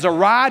letter that has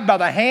arrived by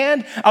the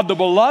hand of the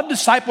beloved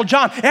disciple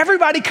John.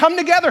 Everybody come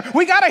together.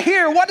 We got to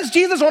hear. What does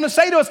Jesus want to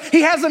say to us?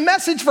 He has a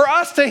message for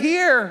us to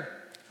hear.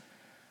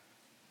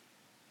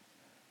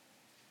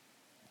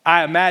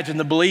 I imagine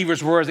the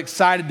believers were as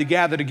excited to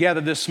gather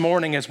together this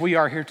morning as we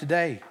are here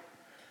today,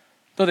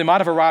 though they might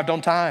have arrived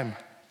on time.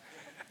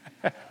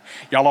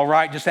 Y'all all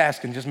right? Just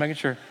asking, just making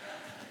sure.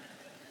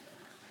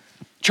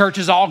 Church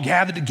is all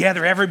gathered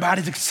together.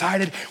 Everybody's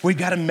excited. We've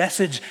got a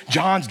message.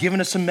 John's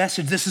giving us a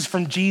message. This is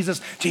from Jesus.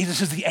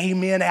 Jesus is the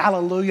Amen.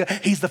 Hallelujah.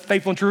 He's the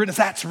faithful and true witness.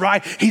 That's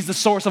right. He's the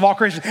source of all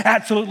creation.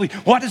 Absolutely.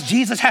 What does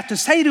Jesus have to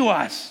say to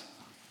us?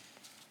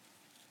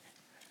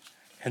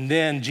 And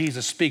then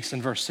Jesus speaks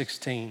in verse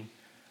 16.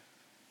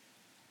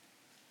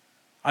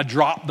 A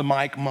drop the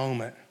mic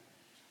moment.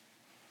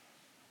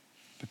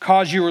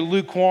 Because you are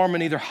lukewarm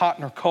and neither hot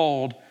nor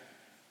cold,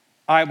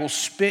 I will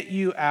spit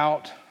you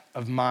out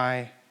of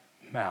my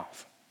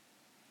mouth.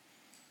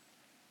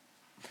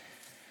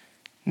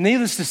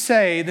 Needless to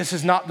say, this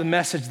is not the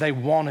message they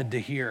wanted to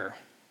hear.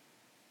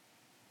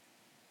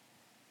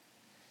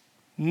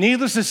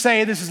 Needless to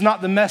say, this is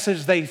not the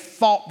message they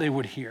thought they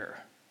would hear.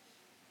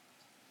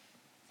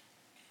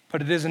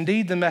 But it is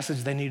indeed the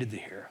message they needed to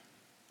hear.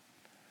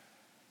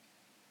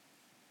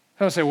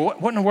 I'll say, well,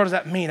 what in the world does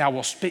that mean? I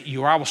will spit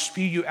you, or I will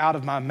spew you out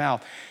of my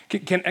mouth.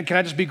 Can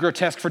I just be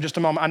grotesque for just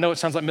a moment? I know it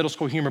sounds like middle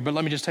school humor, but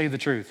let me just tell you the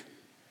truth.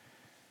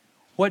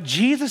 What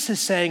Jesus is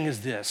saying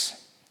is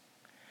this: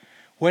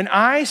 when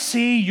I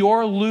see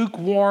your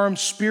lukewarm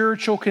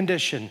spiritual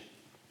condition,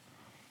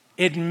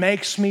 it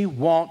makes me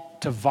want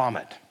to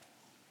vomit.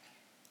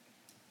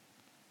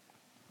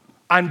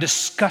 I'm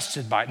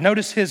disgusted by it.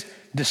 Notice his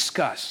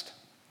disgust.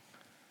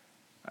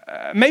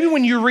 Maybe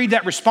when you read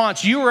that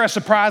response, you are as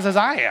surprised as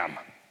I am.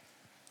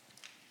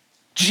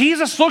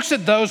 Jesus looks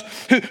at those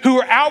who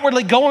are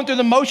outwardly going through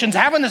the motions,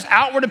 having this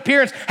outward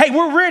appearance. Hey,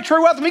 we're rich,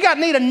 we're wealthy, we got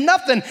need of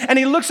nothing. And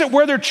he looks at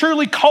where they're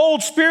truly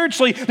cold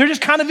spiritually. They're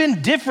just kind of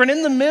indifferent,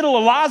 in the middle, a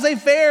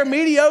laissez-faire,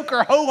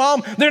 mediocre,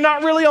 ho-hum. They're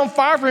not really on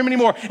fire for him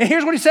anymore. And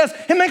here's what he says: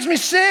 it makes me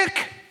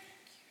sick.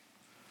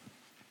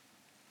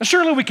 Now,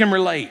 surely we can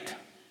relate.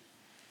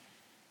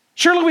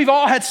 Surely we've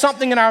all had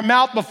something in our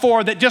mouth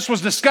before that just was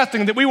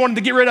disgusting that we wanted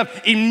to get rid of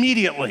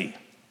immediately.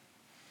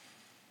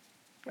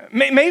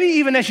 Maybe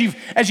even as you've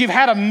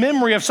had a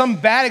memory of some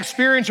bad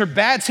experience or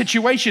bad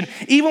situation,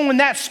 even when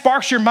that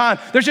sparks your mind,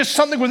 there's just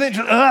something within it,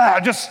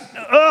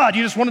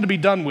 you just want it to be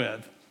done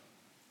with.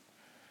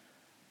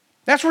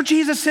 That's where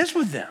Jesus is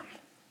with them.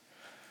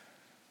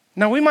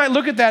 Now, we might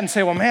look at that and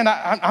say, well, man,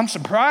 I'm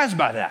surprised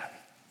by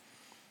that.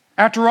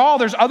 After all,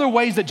 there's other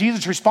ways that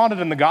Jesus responded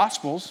in the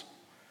Gospels.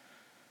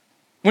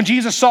 When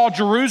Jesus saw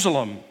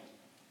Jerusalem,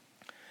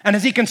 and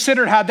as he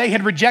considered how they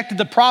had rejected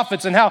the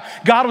prophets and how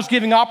God was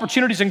giving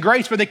opportunities and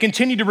grace, but they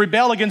continued to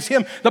rebel against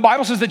him, the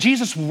Bible says that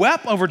Jesus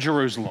wept over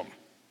Jerusalem.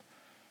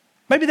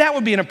 Maybe that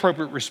would be an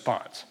appropriate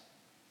response.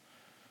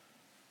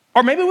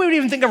 Or maybe we would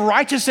even think of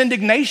righteous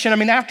indignation. I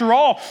mean, after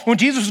all, when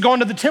Jesus was going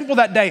to the temple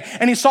that day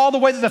and he saw the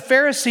way that the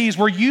Pharisees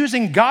were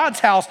using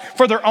God's house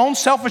for their own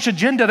selfish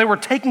agenda, they were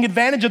taking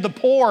advantage of the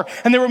poor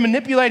and they were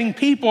manipulating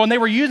people and they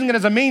were using it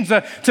as a means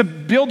to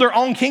build their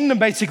own kingdom,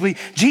 basically.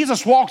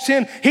 Jesus walks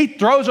in, he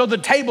throws over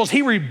the tables,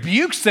 he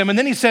rebukes them, and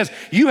then he says,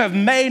 you have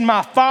made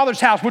my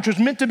Father's house, which was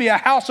meant to be a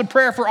house of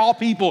prayer for all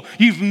people,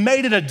 you've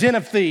made it a den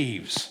of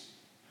thieves.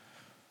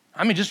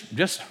 I mean,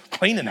 just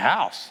cleaning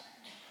house.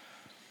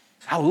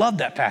 I love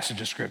that passage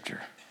of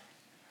scripture.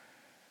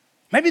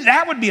 Maybe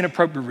that would be an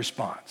appropriate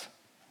response.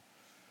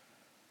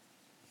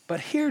 But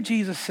here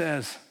Jesus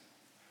says,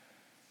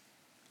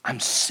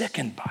 I'm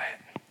sickened by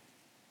it.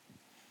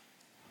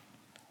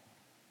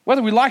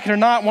 Whether we like it or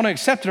not, want to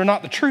accept it or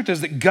not, the truth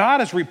is that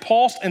God is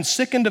repulsed and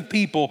sickened of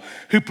people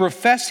who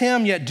profess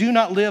him yet do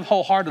not live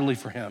wholeheartedly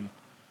for him.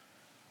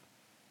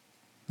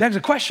 That's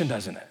a question,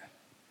 doesn't it?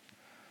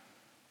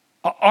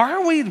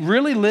 Are we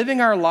really living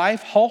our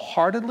life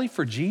wholeheartedly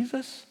for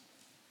Jesus?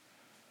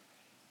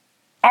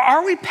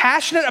 Are we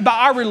passionate about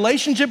our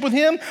relationship with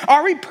him?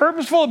 Are we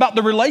purposeful about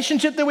the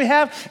relationship that we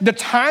have, the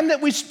time that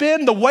we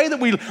spend, the way that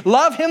we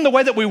love him, the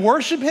way that we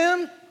worship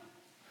him?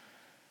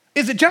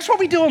 Is it just what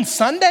we do on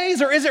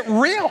Sundays, or is it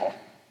real?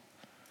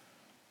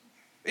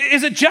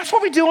 Is it just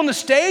what we do on the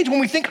stage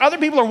when we think other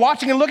people are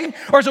watching and looking,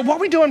 or is it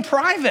what we do in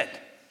private?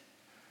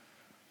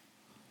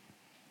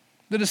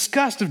 The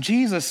disgust of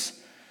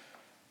Jesus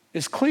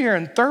is clear.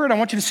 And third, I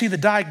want you to see the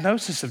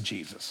diagnosis of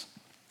Jesus.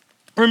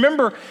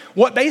 Remember,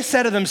 what they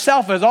said of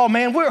themselves is, oh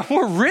man,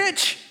 we're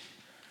rich,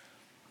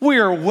 we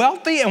are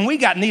wealthy, and we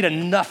got need of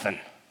nothing.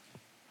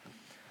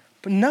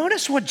 But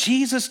notice what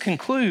Jesus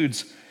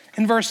concludes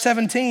in verse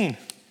 17.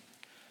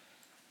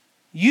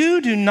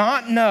 You do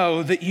not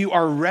know that you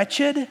are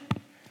wretched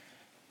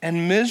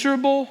and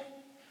miserable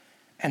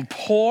and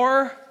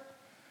poor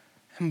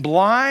and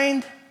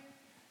blind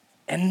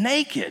and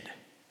naked.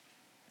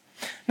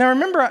 Now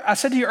remember, I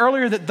said to you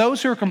earlier that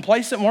those who are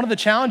complacent, one of the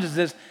challenges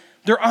is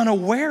they're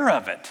unaware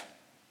of it.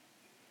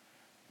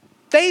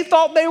 They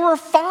thought they were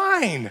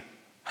fine.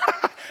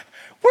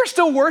 We're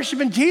still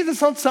worshiping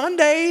Jesus on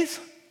Sundays.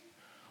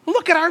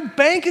 Look at our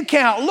bank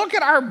account. Look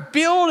at our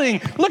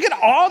building. Look at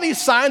all these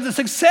signs of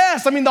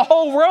success. I mean, the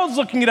whole world's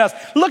looking at us.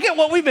 Look at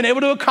what we've been able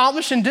to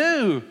accomplish and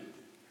do.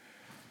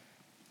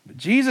 But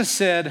Jesus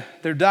said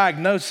their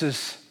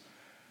diagnosis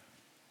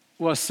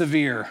was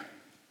severe.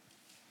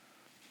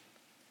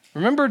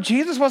 Remember,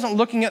 Jesus wasn't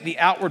looking at the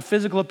outward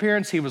physical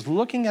appearance. He was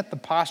looking at the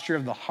posture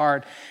of the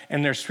heart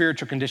and their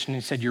spiritual condition. He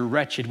said, you're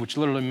wretched, which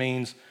literally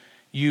means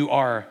you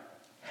are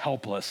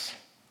helpless.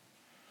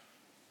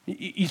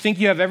 You think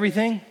you have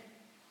everything?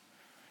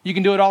 You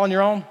can do it all on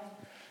your own?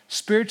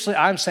 Spiritually,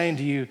 I'm saying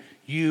to you,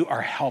 you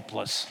are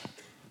helpless.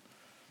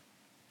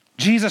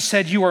 Jesus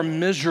said you are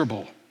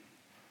miserable.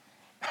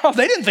 Oh,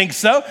 they didn't think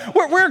so.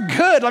 We're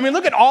good. I mean,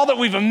 look at all that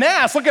we've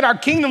amassed. Look at our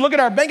kingdom. Look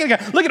at our bank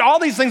account. Look at all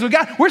these things we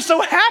got. We're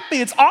so happy.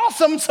 It's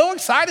awesome. I'm so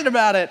excited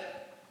about it.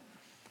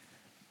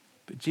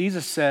 But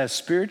Jesus says,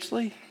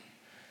 spiritually,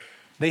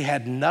 they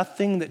had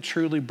nothing that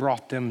truly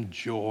brought them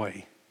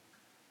joy.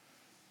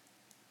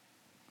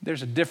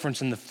 There's a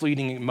difference in the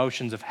fleeting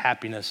emotions of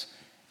happiness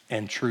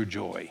and true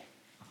joy.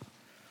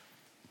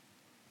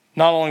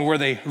 Not only were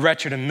they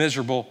wretched and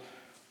miserable,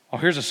 oh,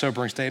 here's a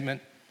sobering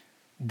statement,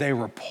 they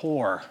were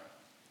poor.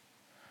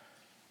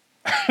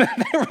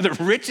 They were the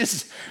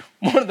richest,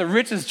 one of the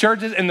richest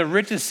churches in the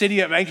richest city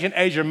of ancient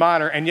Asia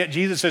Minor, and yet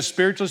Jesus says,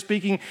 spiritually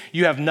speaking,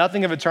 you have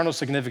nothing of eternal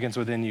significance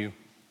within you.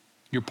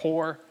 You're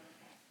poor.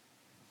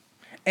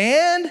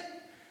 And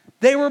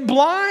they were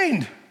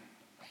blind.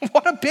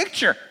 What a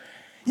picture.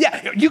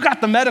 Yeah, you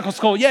got the medical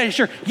school. Yeah,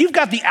 sure. You've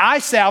got the eye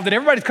salve that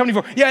everybody's coming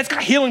for. Yeah, it's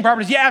got healing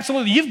properties. Yeah,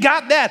 absolutely. You've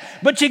got that,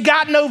 but you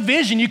got no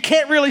vision. You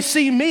can't really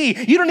see me.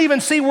 You don't even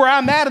see where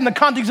I'm at in the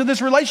context of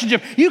this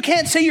relationship. You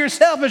can't see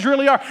yourself as you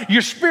really are.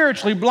 You're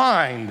spiritually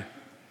blind.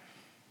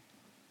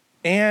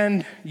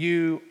 And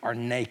you are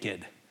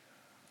naked.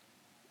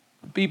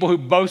 People who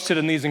boasted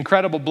in these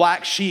incredible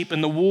black sheep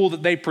and the wool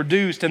that they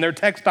produced in their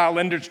textile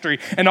industry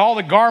and all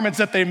the garments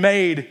that they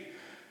made.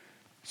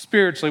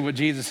 Spiritually, what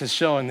Jesus is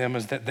showing them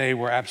is that they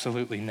were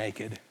absolutely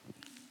naked.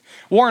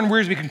 Warren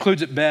Wiersbe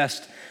concludes it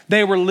best.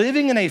 They were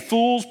living in a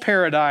fool's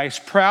paradise,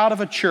 proud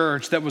of a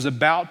church that was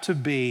about to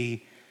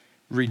be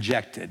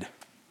rejected.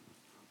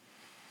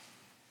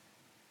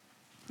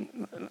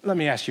 Let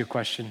me ask you a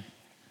question.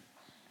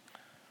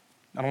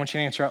 I don't want you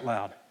to answer out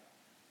loud.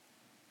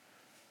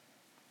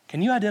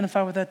 Can you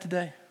identify with that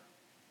today?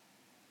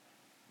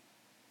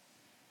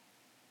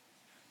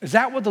 Is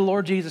that what the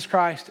Lord Jesus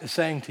Christ is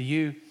saying to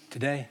you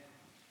today?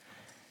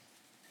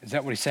 Is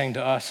that what he's saying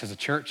to us as a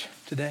church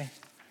today?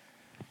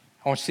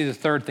 I want you to see the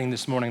third thing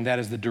this morning, that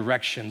is the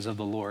directions of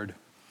the Lord.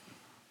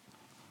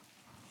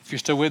 If you're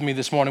still with me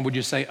this morning, would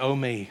you say, oh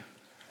me?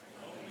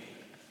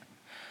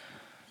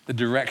 The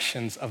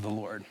directions of the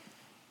Lord.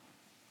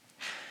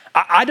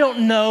 I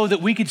don't know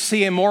that we could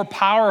see a more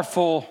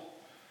powerful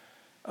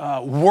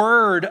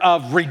word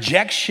of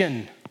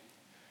rejection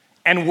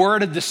and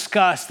word of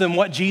disgust than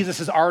what Jesus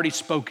has already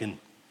spoken.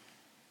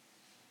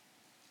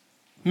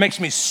 It makes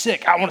me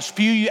sick. I want to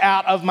spew you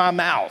out of my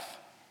mouth.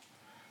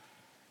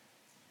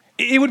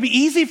 It would be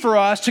easy for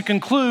us to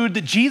conclude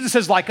that Jesus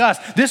is like us.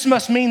 This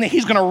must mean that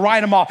he's going to write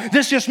them off.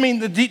 This just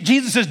means that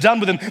Jesus is done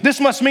with them. This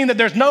must mean that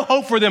there's no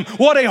hope for them.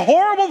 What a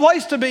horrible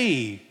place to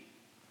be.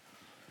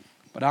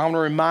 But I want to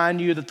remind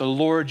you that the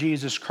Lord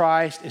Jesus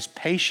Christ is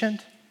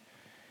patient.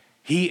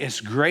 He is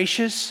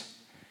gracious.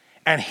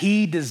 And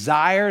he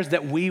desires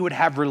that we would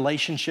have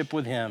relationship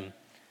with him.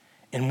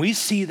 And we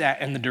see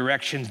that in the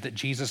directions that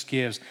Jesus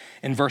gives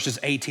in verses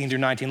 18 through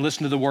 19.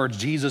 Listen to the words.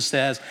 Jesus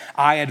says,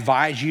 I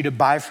advise you to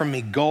buy from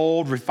me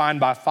gold refined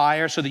by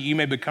fire so that you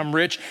may become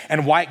rich,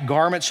 and white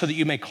garments so that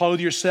you may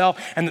clothe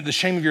yourself, and that the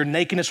shame of your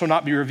nakedness will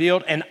not be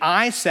revealed. And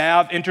eye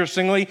salve,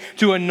 interestingly,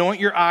 to anoint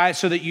your eyes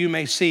so that you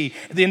may see.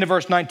 At the end of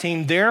verse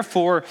 19,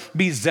 therefore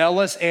be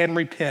zealous and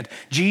repent.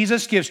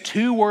 Jesus gives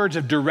two words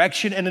of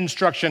direction and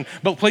instruction,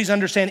 but please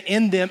understand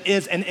in them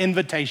is an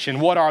invitation.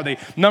 What are they?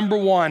 Number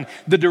one,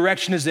 the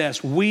direction is this.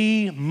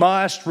 We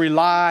must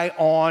rely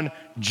on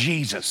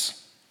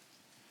Jesus.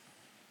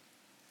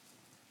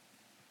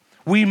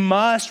 We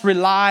must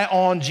rely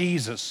on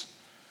Jesus.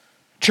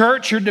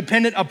 Church, you're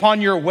dependent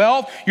upon your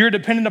wealth. You're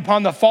dependent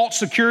upon the false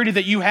security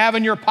that you have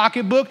in your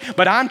pocketbook.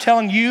 But I'm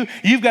telling you,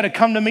 you've got to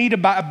come to me to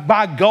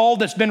buy gold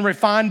that's been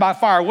refined by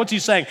fire. What's he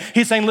saying?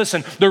 He's saying,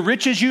 listen, the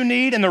riches you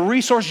need and the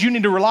resources you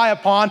need to rely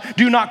upon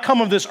do not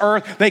come of this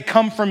earth. They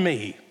come from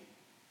me.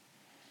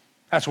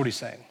 That's what he's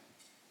saying.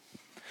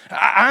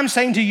 I'm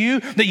saying to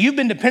you that you've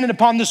been dependent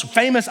upon this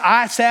famous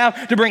eye salve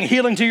to bring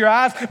healing to your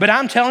eyes, but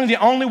I'm telling you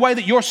the only way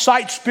that your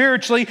sight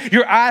spiritually,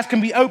 your eyes can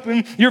be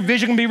open, your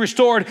vision can be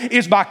restored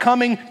is by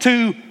coming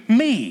to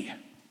me.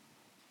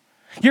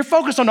 You're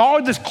focused on all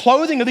of this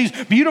clothing of these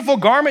beautiful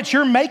garments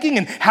you're making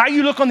and how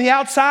you look on the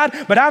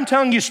outside, but I'm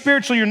telling you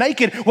spiritually you're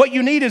naked. What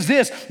you need is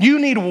this. You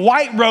need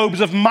white robes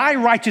of my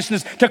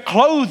righteousness to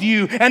clothe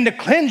you and to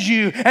cleanse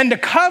you and to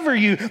cover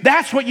you.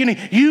 That's what you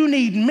need. You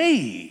need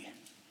me.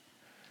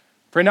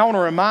 Friend, I want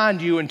to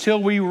remind you, until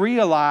we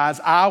realize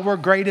our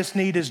greatest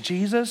need is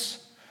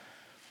Jesus,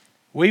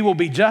 we will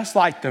be just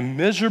like the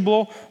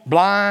miserable,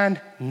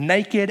 blind,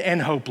 naked,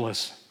 and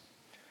hopeless.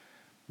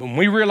 When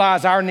we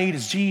realize our need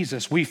is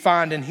Jesus, we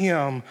find in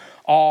him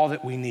all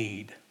that we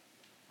need.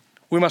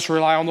 We must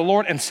rely on the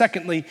Lord. And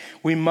secondly,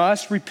 we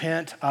must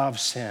repent of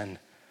sin.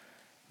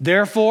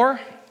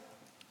 Therefore,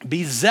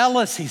 be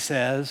zealous, he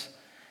says,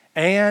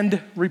 and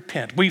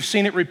repent. We've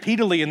seen it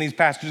repeatedly in these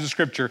passages of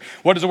scripture.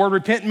 What does the word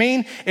repent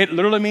mean? It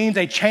literally means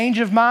a change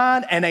of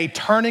mind and a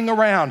turning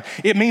around.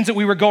 It means that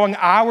we were going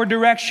our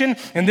direction.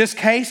 In this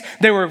case,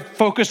 they were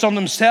focused on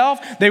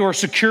themselves. They were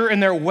secure in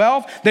their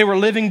wealth. They were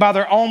living by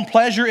their own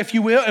pleasure, if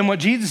you will. And what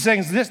Jesus is saying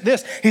is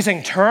this. He's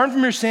saying, turn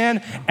from your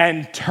sin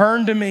and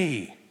turn to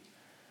me.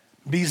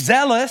 Be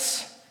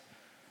zealous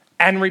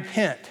and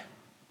repent.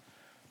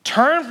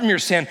 Turn from your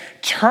sin,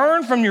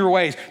 turn from your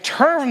ways,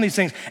 turn from these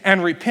things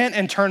and repent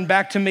and turn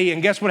back to me.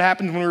 And guess what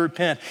happens when we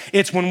repent?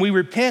 It's when we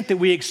repent that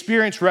we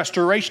experience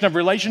restoration of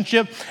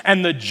relationship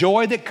and the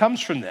joy that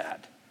comes from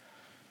that.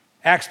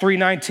 Acts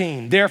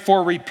 3:19,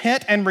 therefore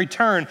repent and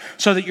return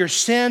so that your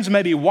sins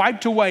may be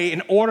wiped away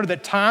in order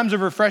that times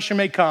of refreshing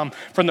may come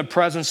from the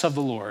presence of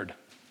the Lord.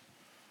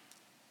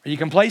 Are you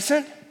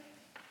complacent?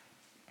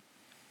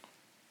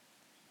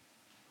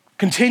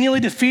 Continually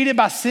defeated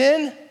by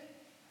sin?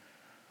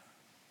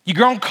 You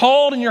grown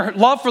cold in your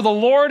love for the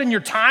Lord and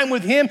your time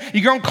with him?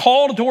 You grown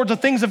cold towards the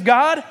things of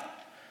God?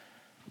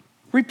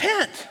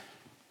 Repent.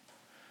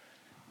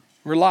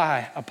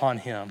 Rely upon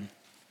him.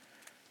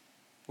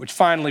 Which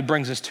finally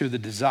brings us to the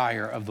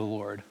desire of the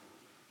Lord.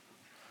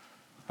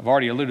 I've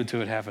already alluded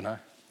to it, haven't I?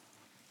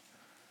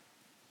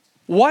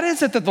 What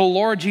is it that the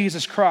Lord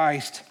Jesus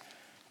Christ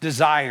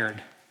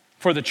desired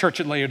for the church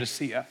at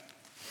Laodicea?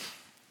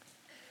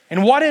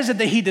 And what is it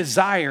that he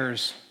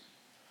desires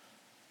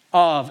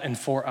of and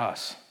for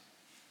us?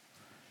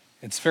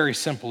 It's very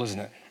simple, isn't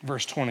it?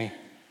 Verse 20.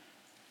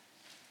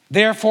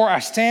 Therefore, I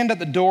stand at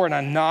the door and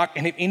I knock,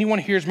 and if anyone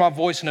hears my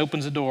voice and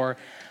opens the door,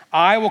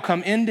 I will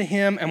come into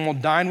him and will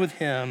dine with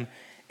him,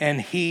 and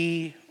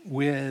he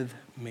with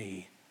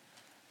me.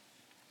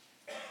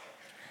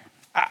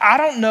 I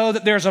don't know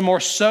that there's a more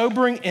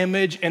sobering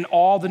image in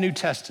all the New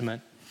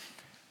Testament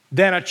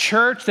than a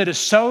church that is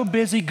so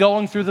busy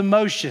going through the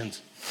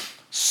motions,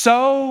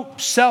 so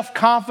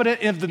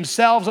self-confident in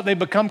themselves that they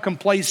become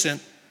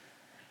complacent,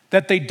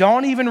 that they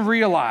don't even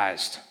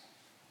realize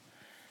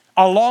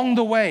along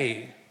the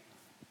way,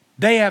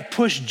 they have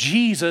pushed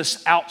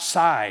Jesus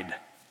outside.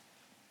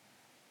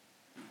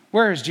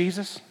 Where is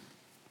Jesus?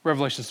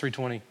 Revelation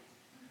 3:20.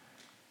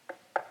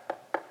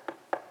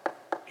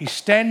 He's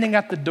standing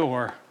at the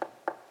door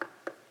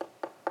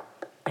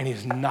and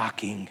he's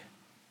knocking.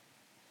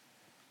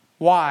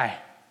 Why?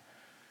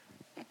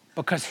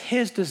 Because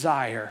his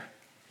desire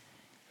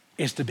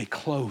is to be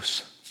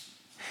close.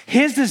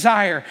 His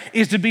desire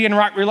is to be in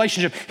right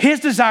relationship. His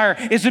desire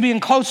is to be in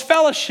close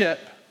fellowship.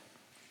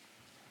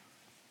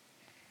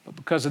 But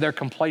because of their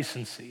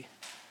complacency,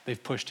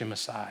 they've pushed him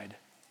aside.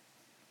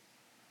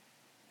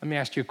 Let me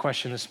ask you a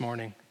question this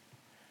morning.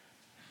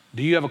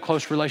 Do you have a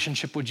close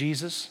relationship with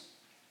Jesus?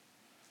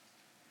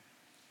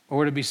 Or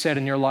would it be said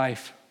in your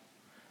life,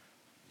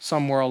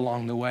 somewhere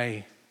along the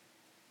way,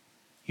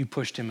 you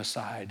pushed him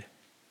aside?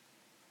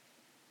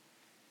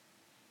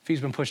 If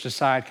he's been pushed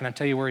aside, can I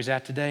tell you where he's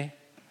at today?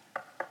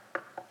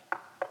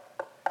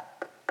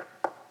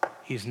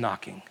 He's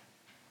knocking.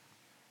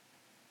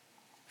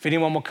 If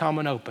anyone will come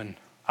and open,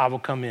 I will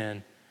come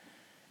in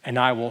and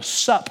I will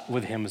sup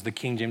with him, is the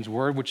King James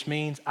word, which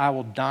means I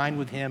will dine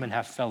with him and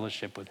have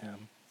fellowship with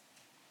him.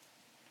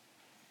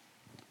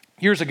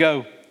 Years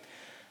ago,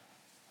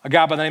 a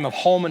guy by the name of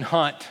Holman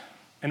Hunt,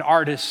 an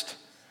artist,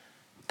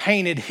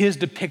 painted his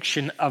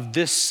depiction of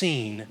this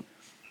scene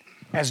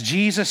as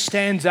Jesus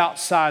stands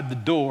outside the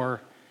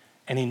door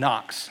and he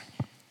knocks.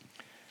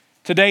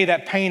 Today,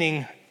 that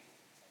painting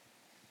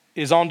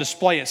is on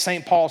display at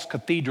St. Paul's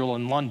Cathedral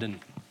in London.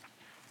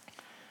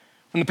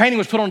 When the painting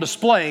was put on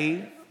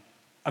display,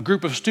 a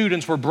group of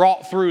students were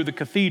brought through the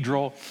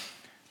cathedral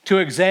to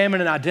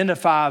examine and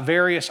identify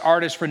various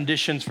artist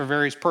renditions for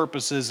various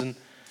purposes, and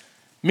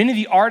many of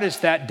the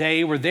artists that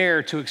day were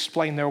there to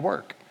explain their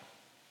work.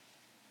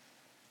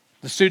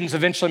 The students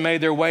eventually made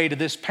their way to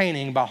this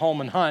painting by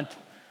Holman Hunt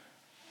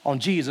on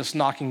Jesus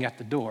knocking at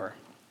the door.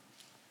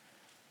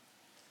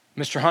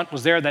 Mr. Hunt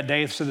was there that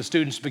day, so the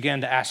students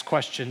began to ask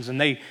questions, and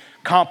they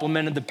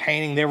complimented the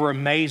painting. They were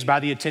amazed by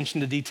the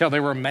attention to detail. They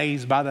were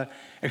amazed by the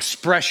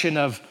expression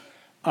of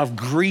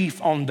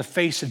grief on the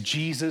face of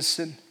Jesus.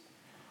 And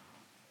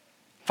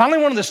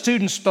finally, one of the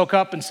students spoke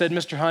up and said,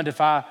 Mr. Hunt,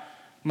 if I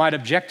might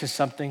object to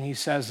something, he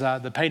says,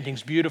 the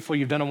painting's beautiful,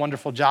 you've done a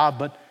wonderful job,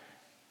 but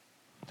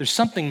there's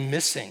something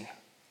missing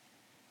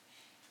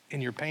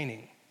in your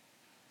painting.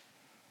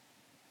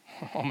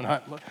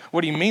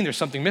 What do you mean there's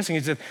something missing?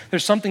 He said,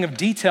 there's something of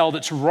detail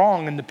that's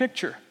wrong in the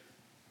picture.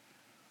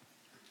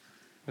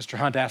 Mr.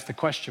 Hunt asked the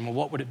question, well,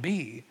 what would it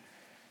be?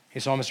 He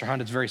said, Mr.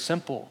 Hunt, it's very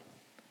simple.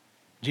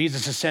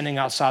 Jesus is standing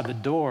outside the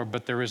door,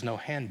 but there is no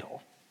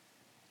handle.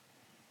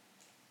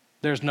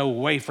 There's no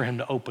way for him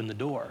to open the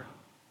door.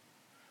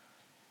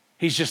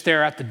 He's just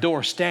there at the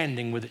door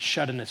standing with it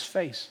shut in his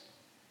face.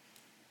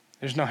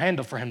 There's no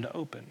handle for him to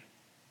open.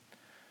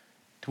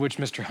 To which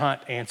Mr.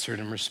 Hunt answered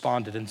and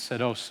responded and said,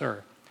 oh,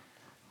 sir,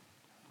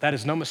 that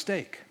is no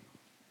mistake.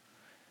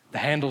 The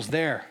handle's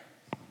there,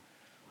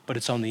 but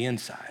it's on the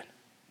inside.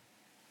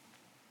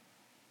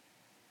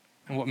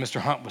 And what Mr.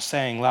 Hunt was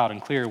saying loud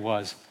and clear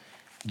was,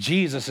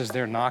 Jesus is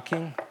there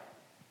knocking,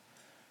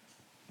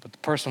 but the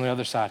person on the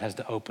other side has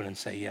to open and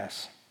say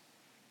yes.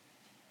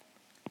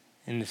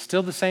 And it's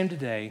still the same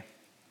today.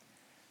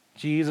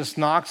 Jesus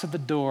knocks at the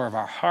door of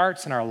our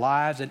hearts and our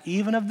lives and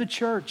even of the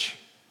church.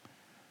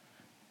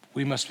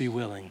 We must be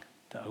willing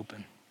to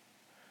open.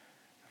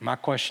 My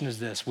question is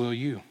this, will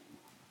you?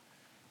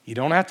 You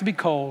don't have to be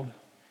cold.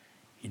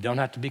 You don't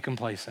have to be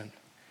complacent.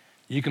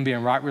 You can be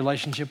in right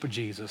relationship with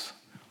Jesus,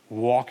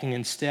 walking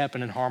in step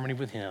and in harmony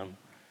with him,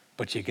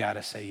 but you got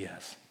to say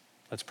yes.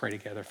 Let's pray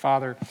together.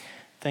 Father,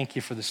 thank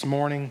you for this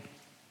morning.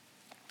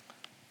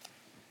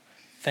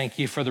 Thank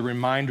you for the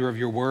reminder of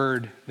your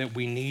word that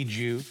we need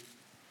you.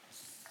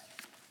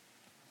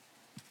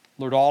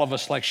 Lord, all of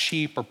us like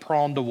sheep are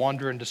prone to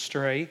wander and to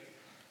stray.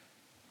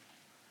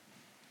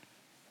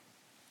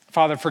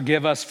 Father,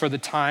 forgive us for the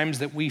times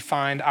that we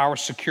find our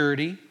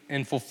security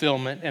and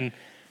fulfillment and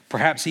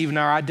perhaps even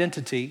our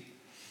identity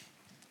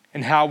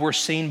in how we're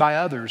seen by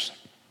others.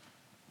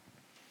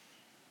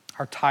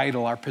 Our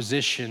title, our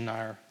position,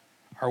 our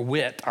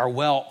wit, our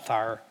wealth,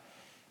 our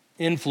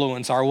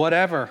influence, our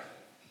whatever.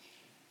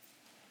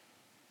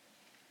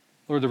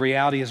 Lord, the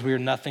reality is we are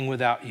nothing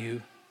without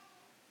you,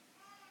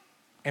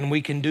 and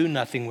we can do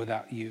nothing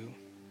without you.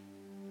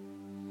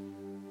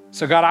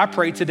 So God, I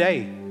pray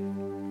today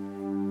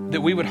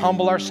that we would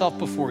humble ourselves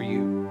before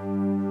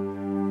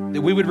you,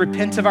 that we would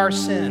repent of our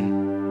sin,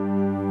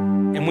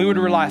 and we would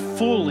rely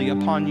fully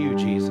upon you,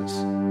 Jesus.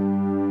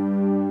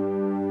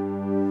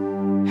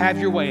 Have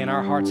your way in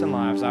our hearts and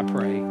lives, I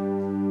pray,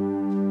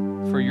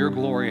 for your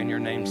glory and your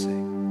name's sake.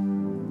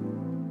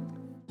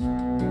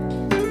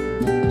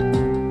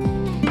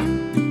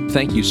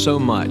 Thank you so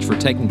much for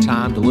taking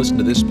time to listen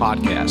to this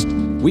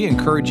podcast. We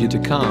encourage you to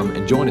come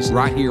and join us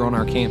right here on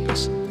our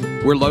campus.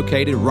 We're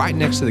located right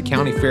next to the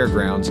county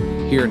fairgrounds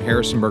here in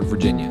Harrisonburg,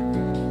 Virginia.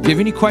 If you have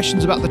any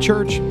questions about the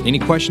church, any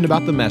question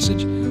about the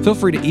message, feel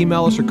free to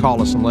email us or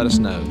call us and let us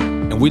know.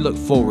 And we look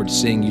forward to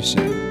seeing you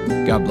soon.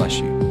 God bless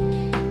you.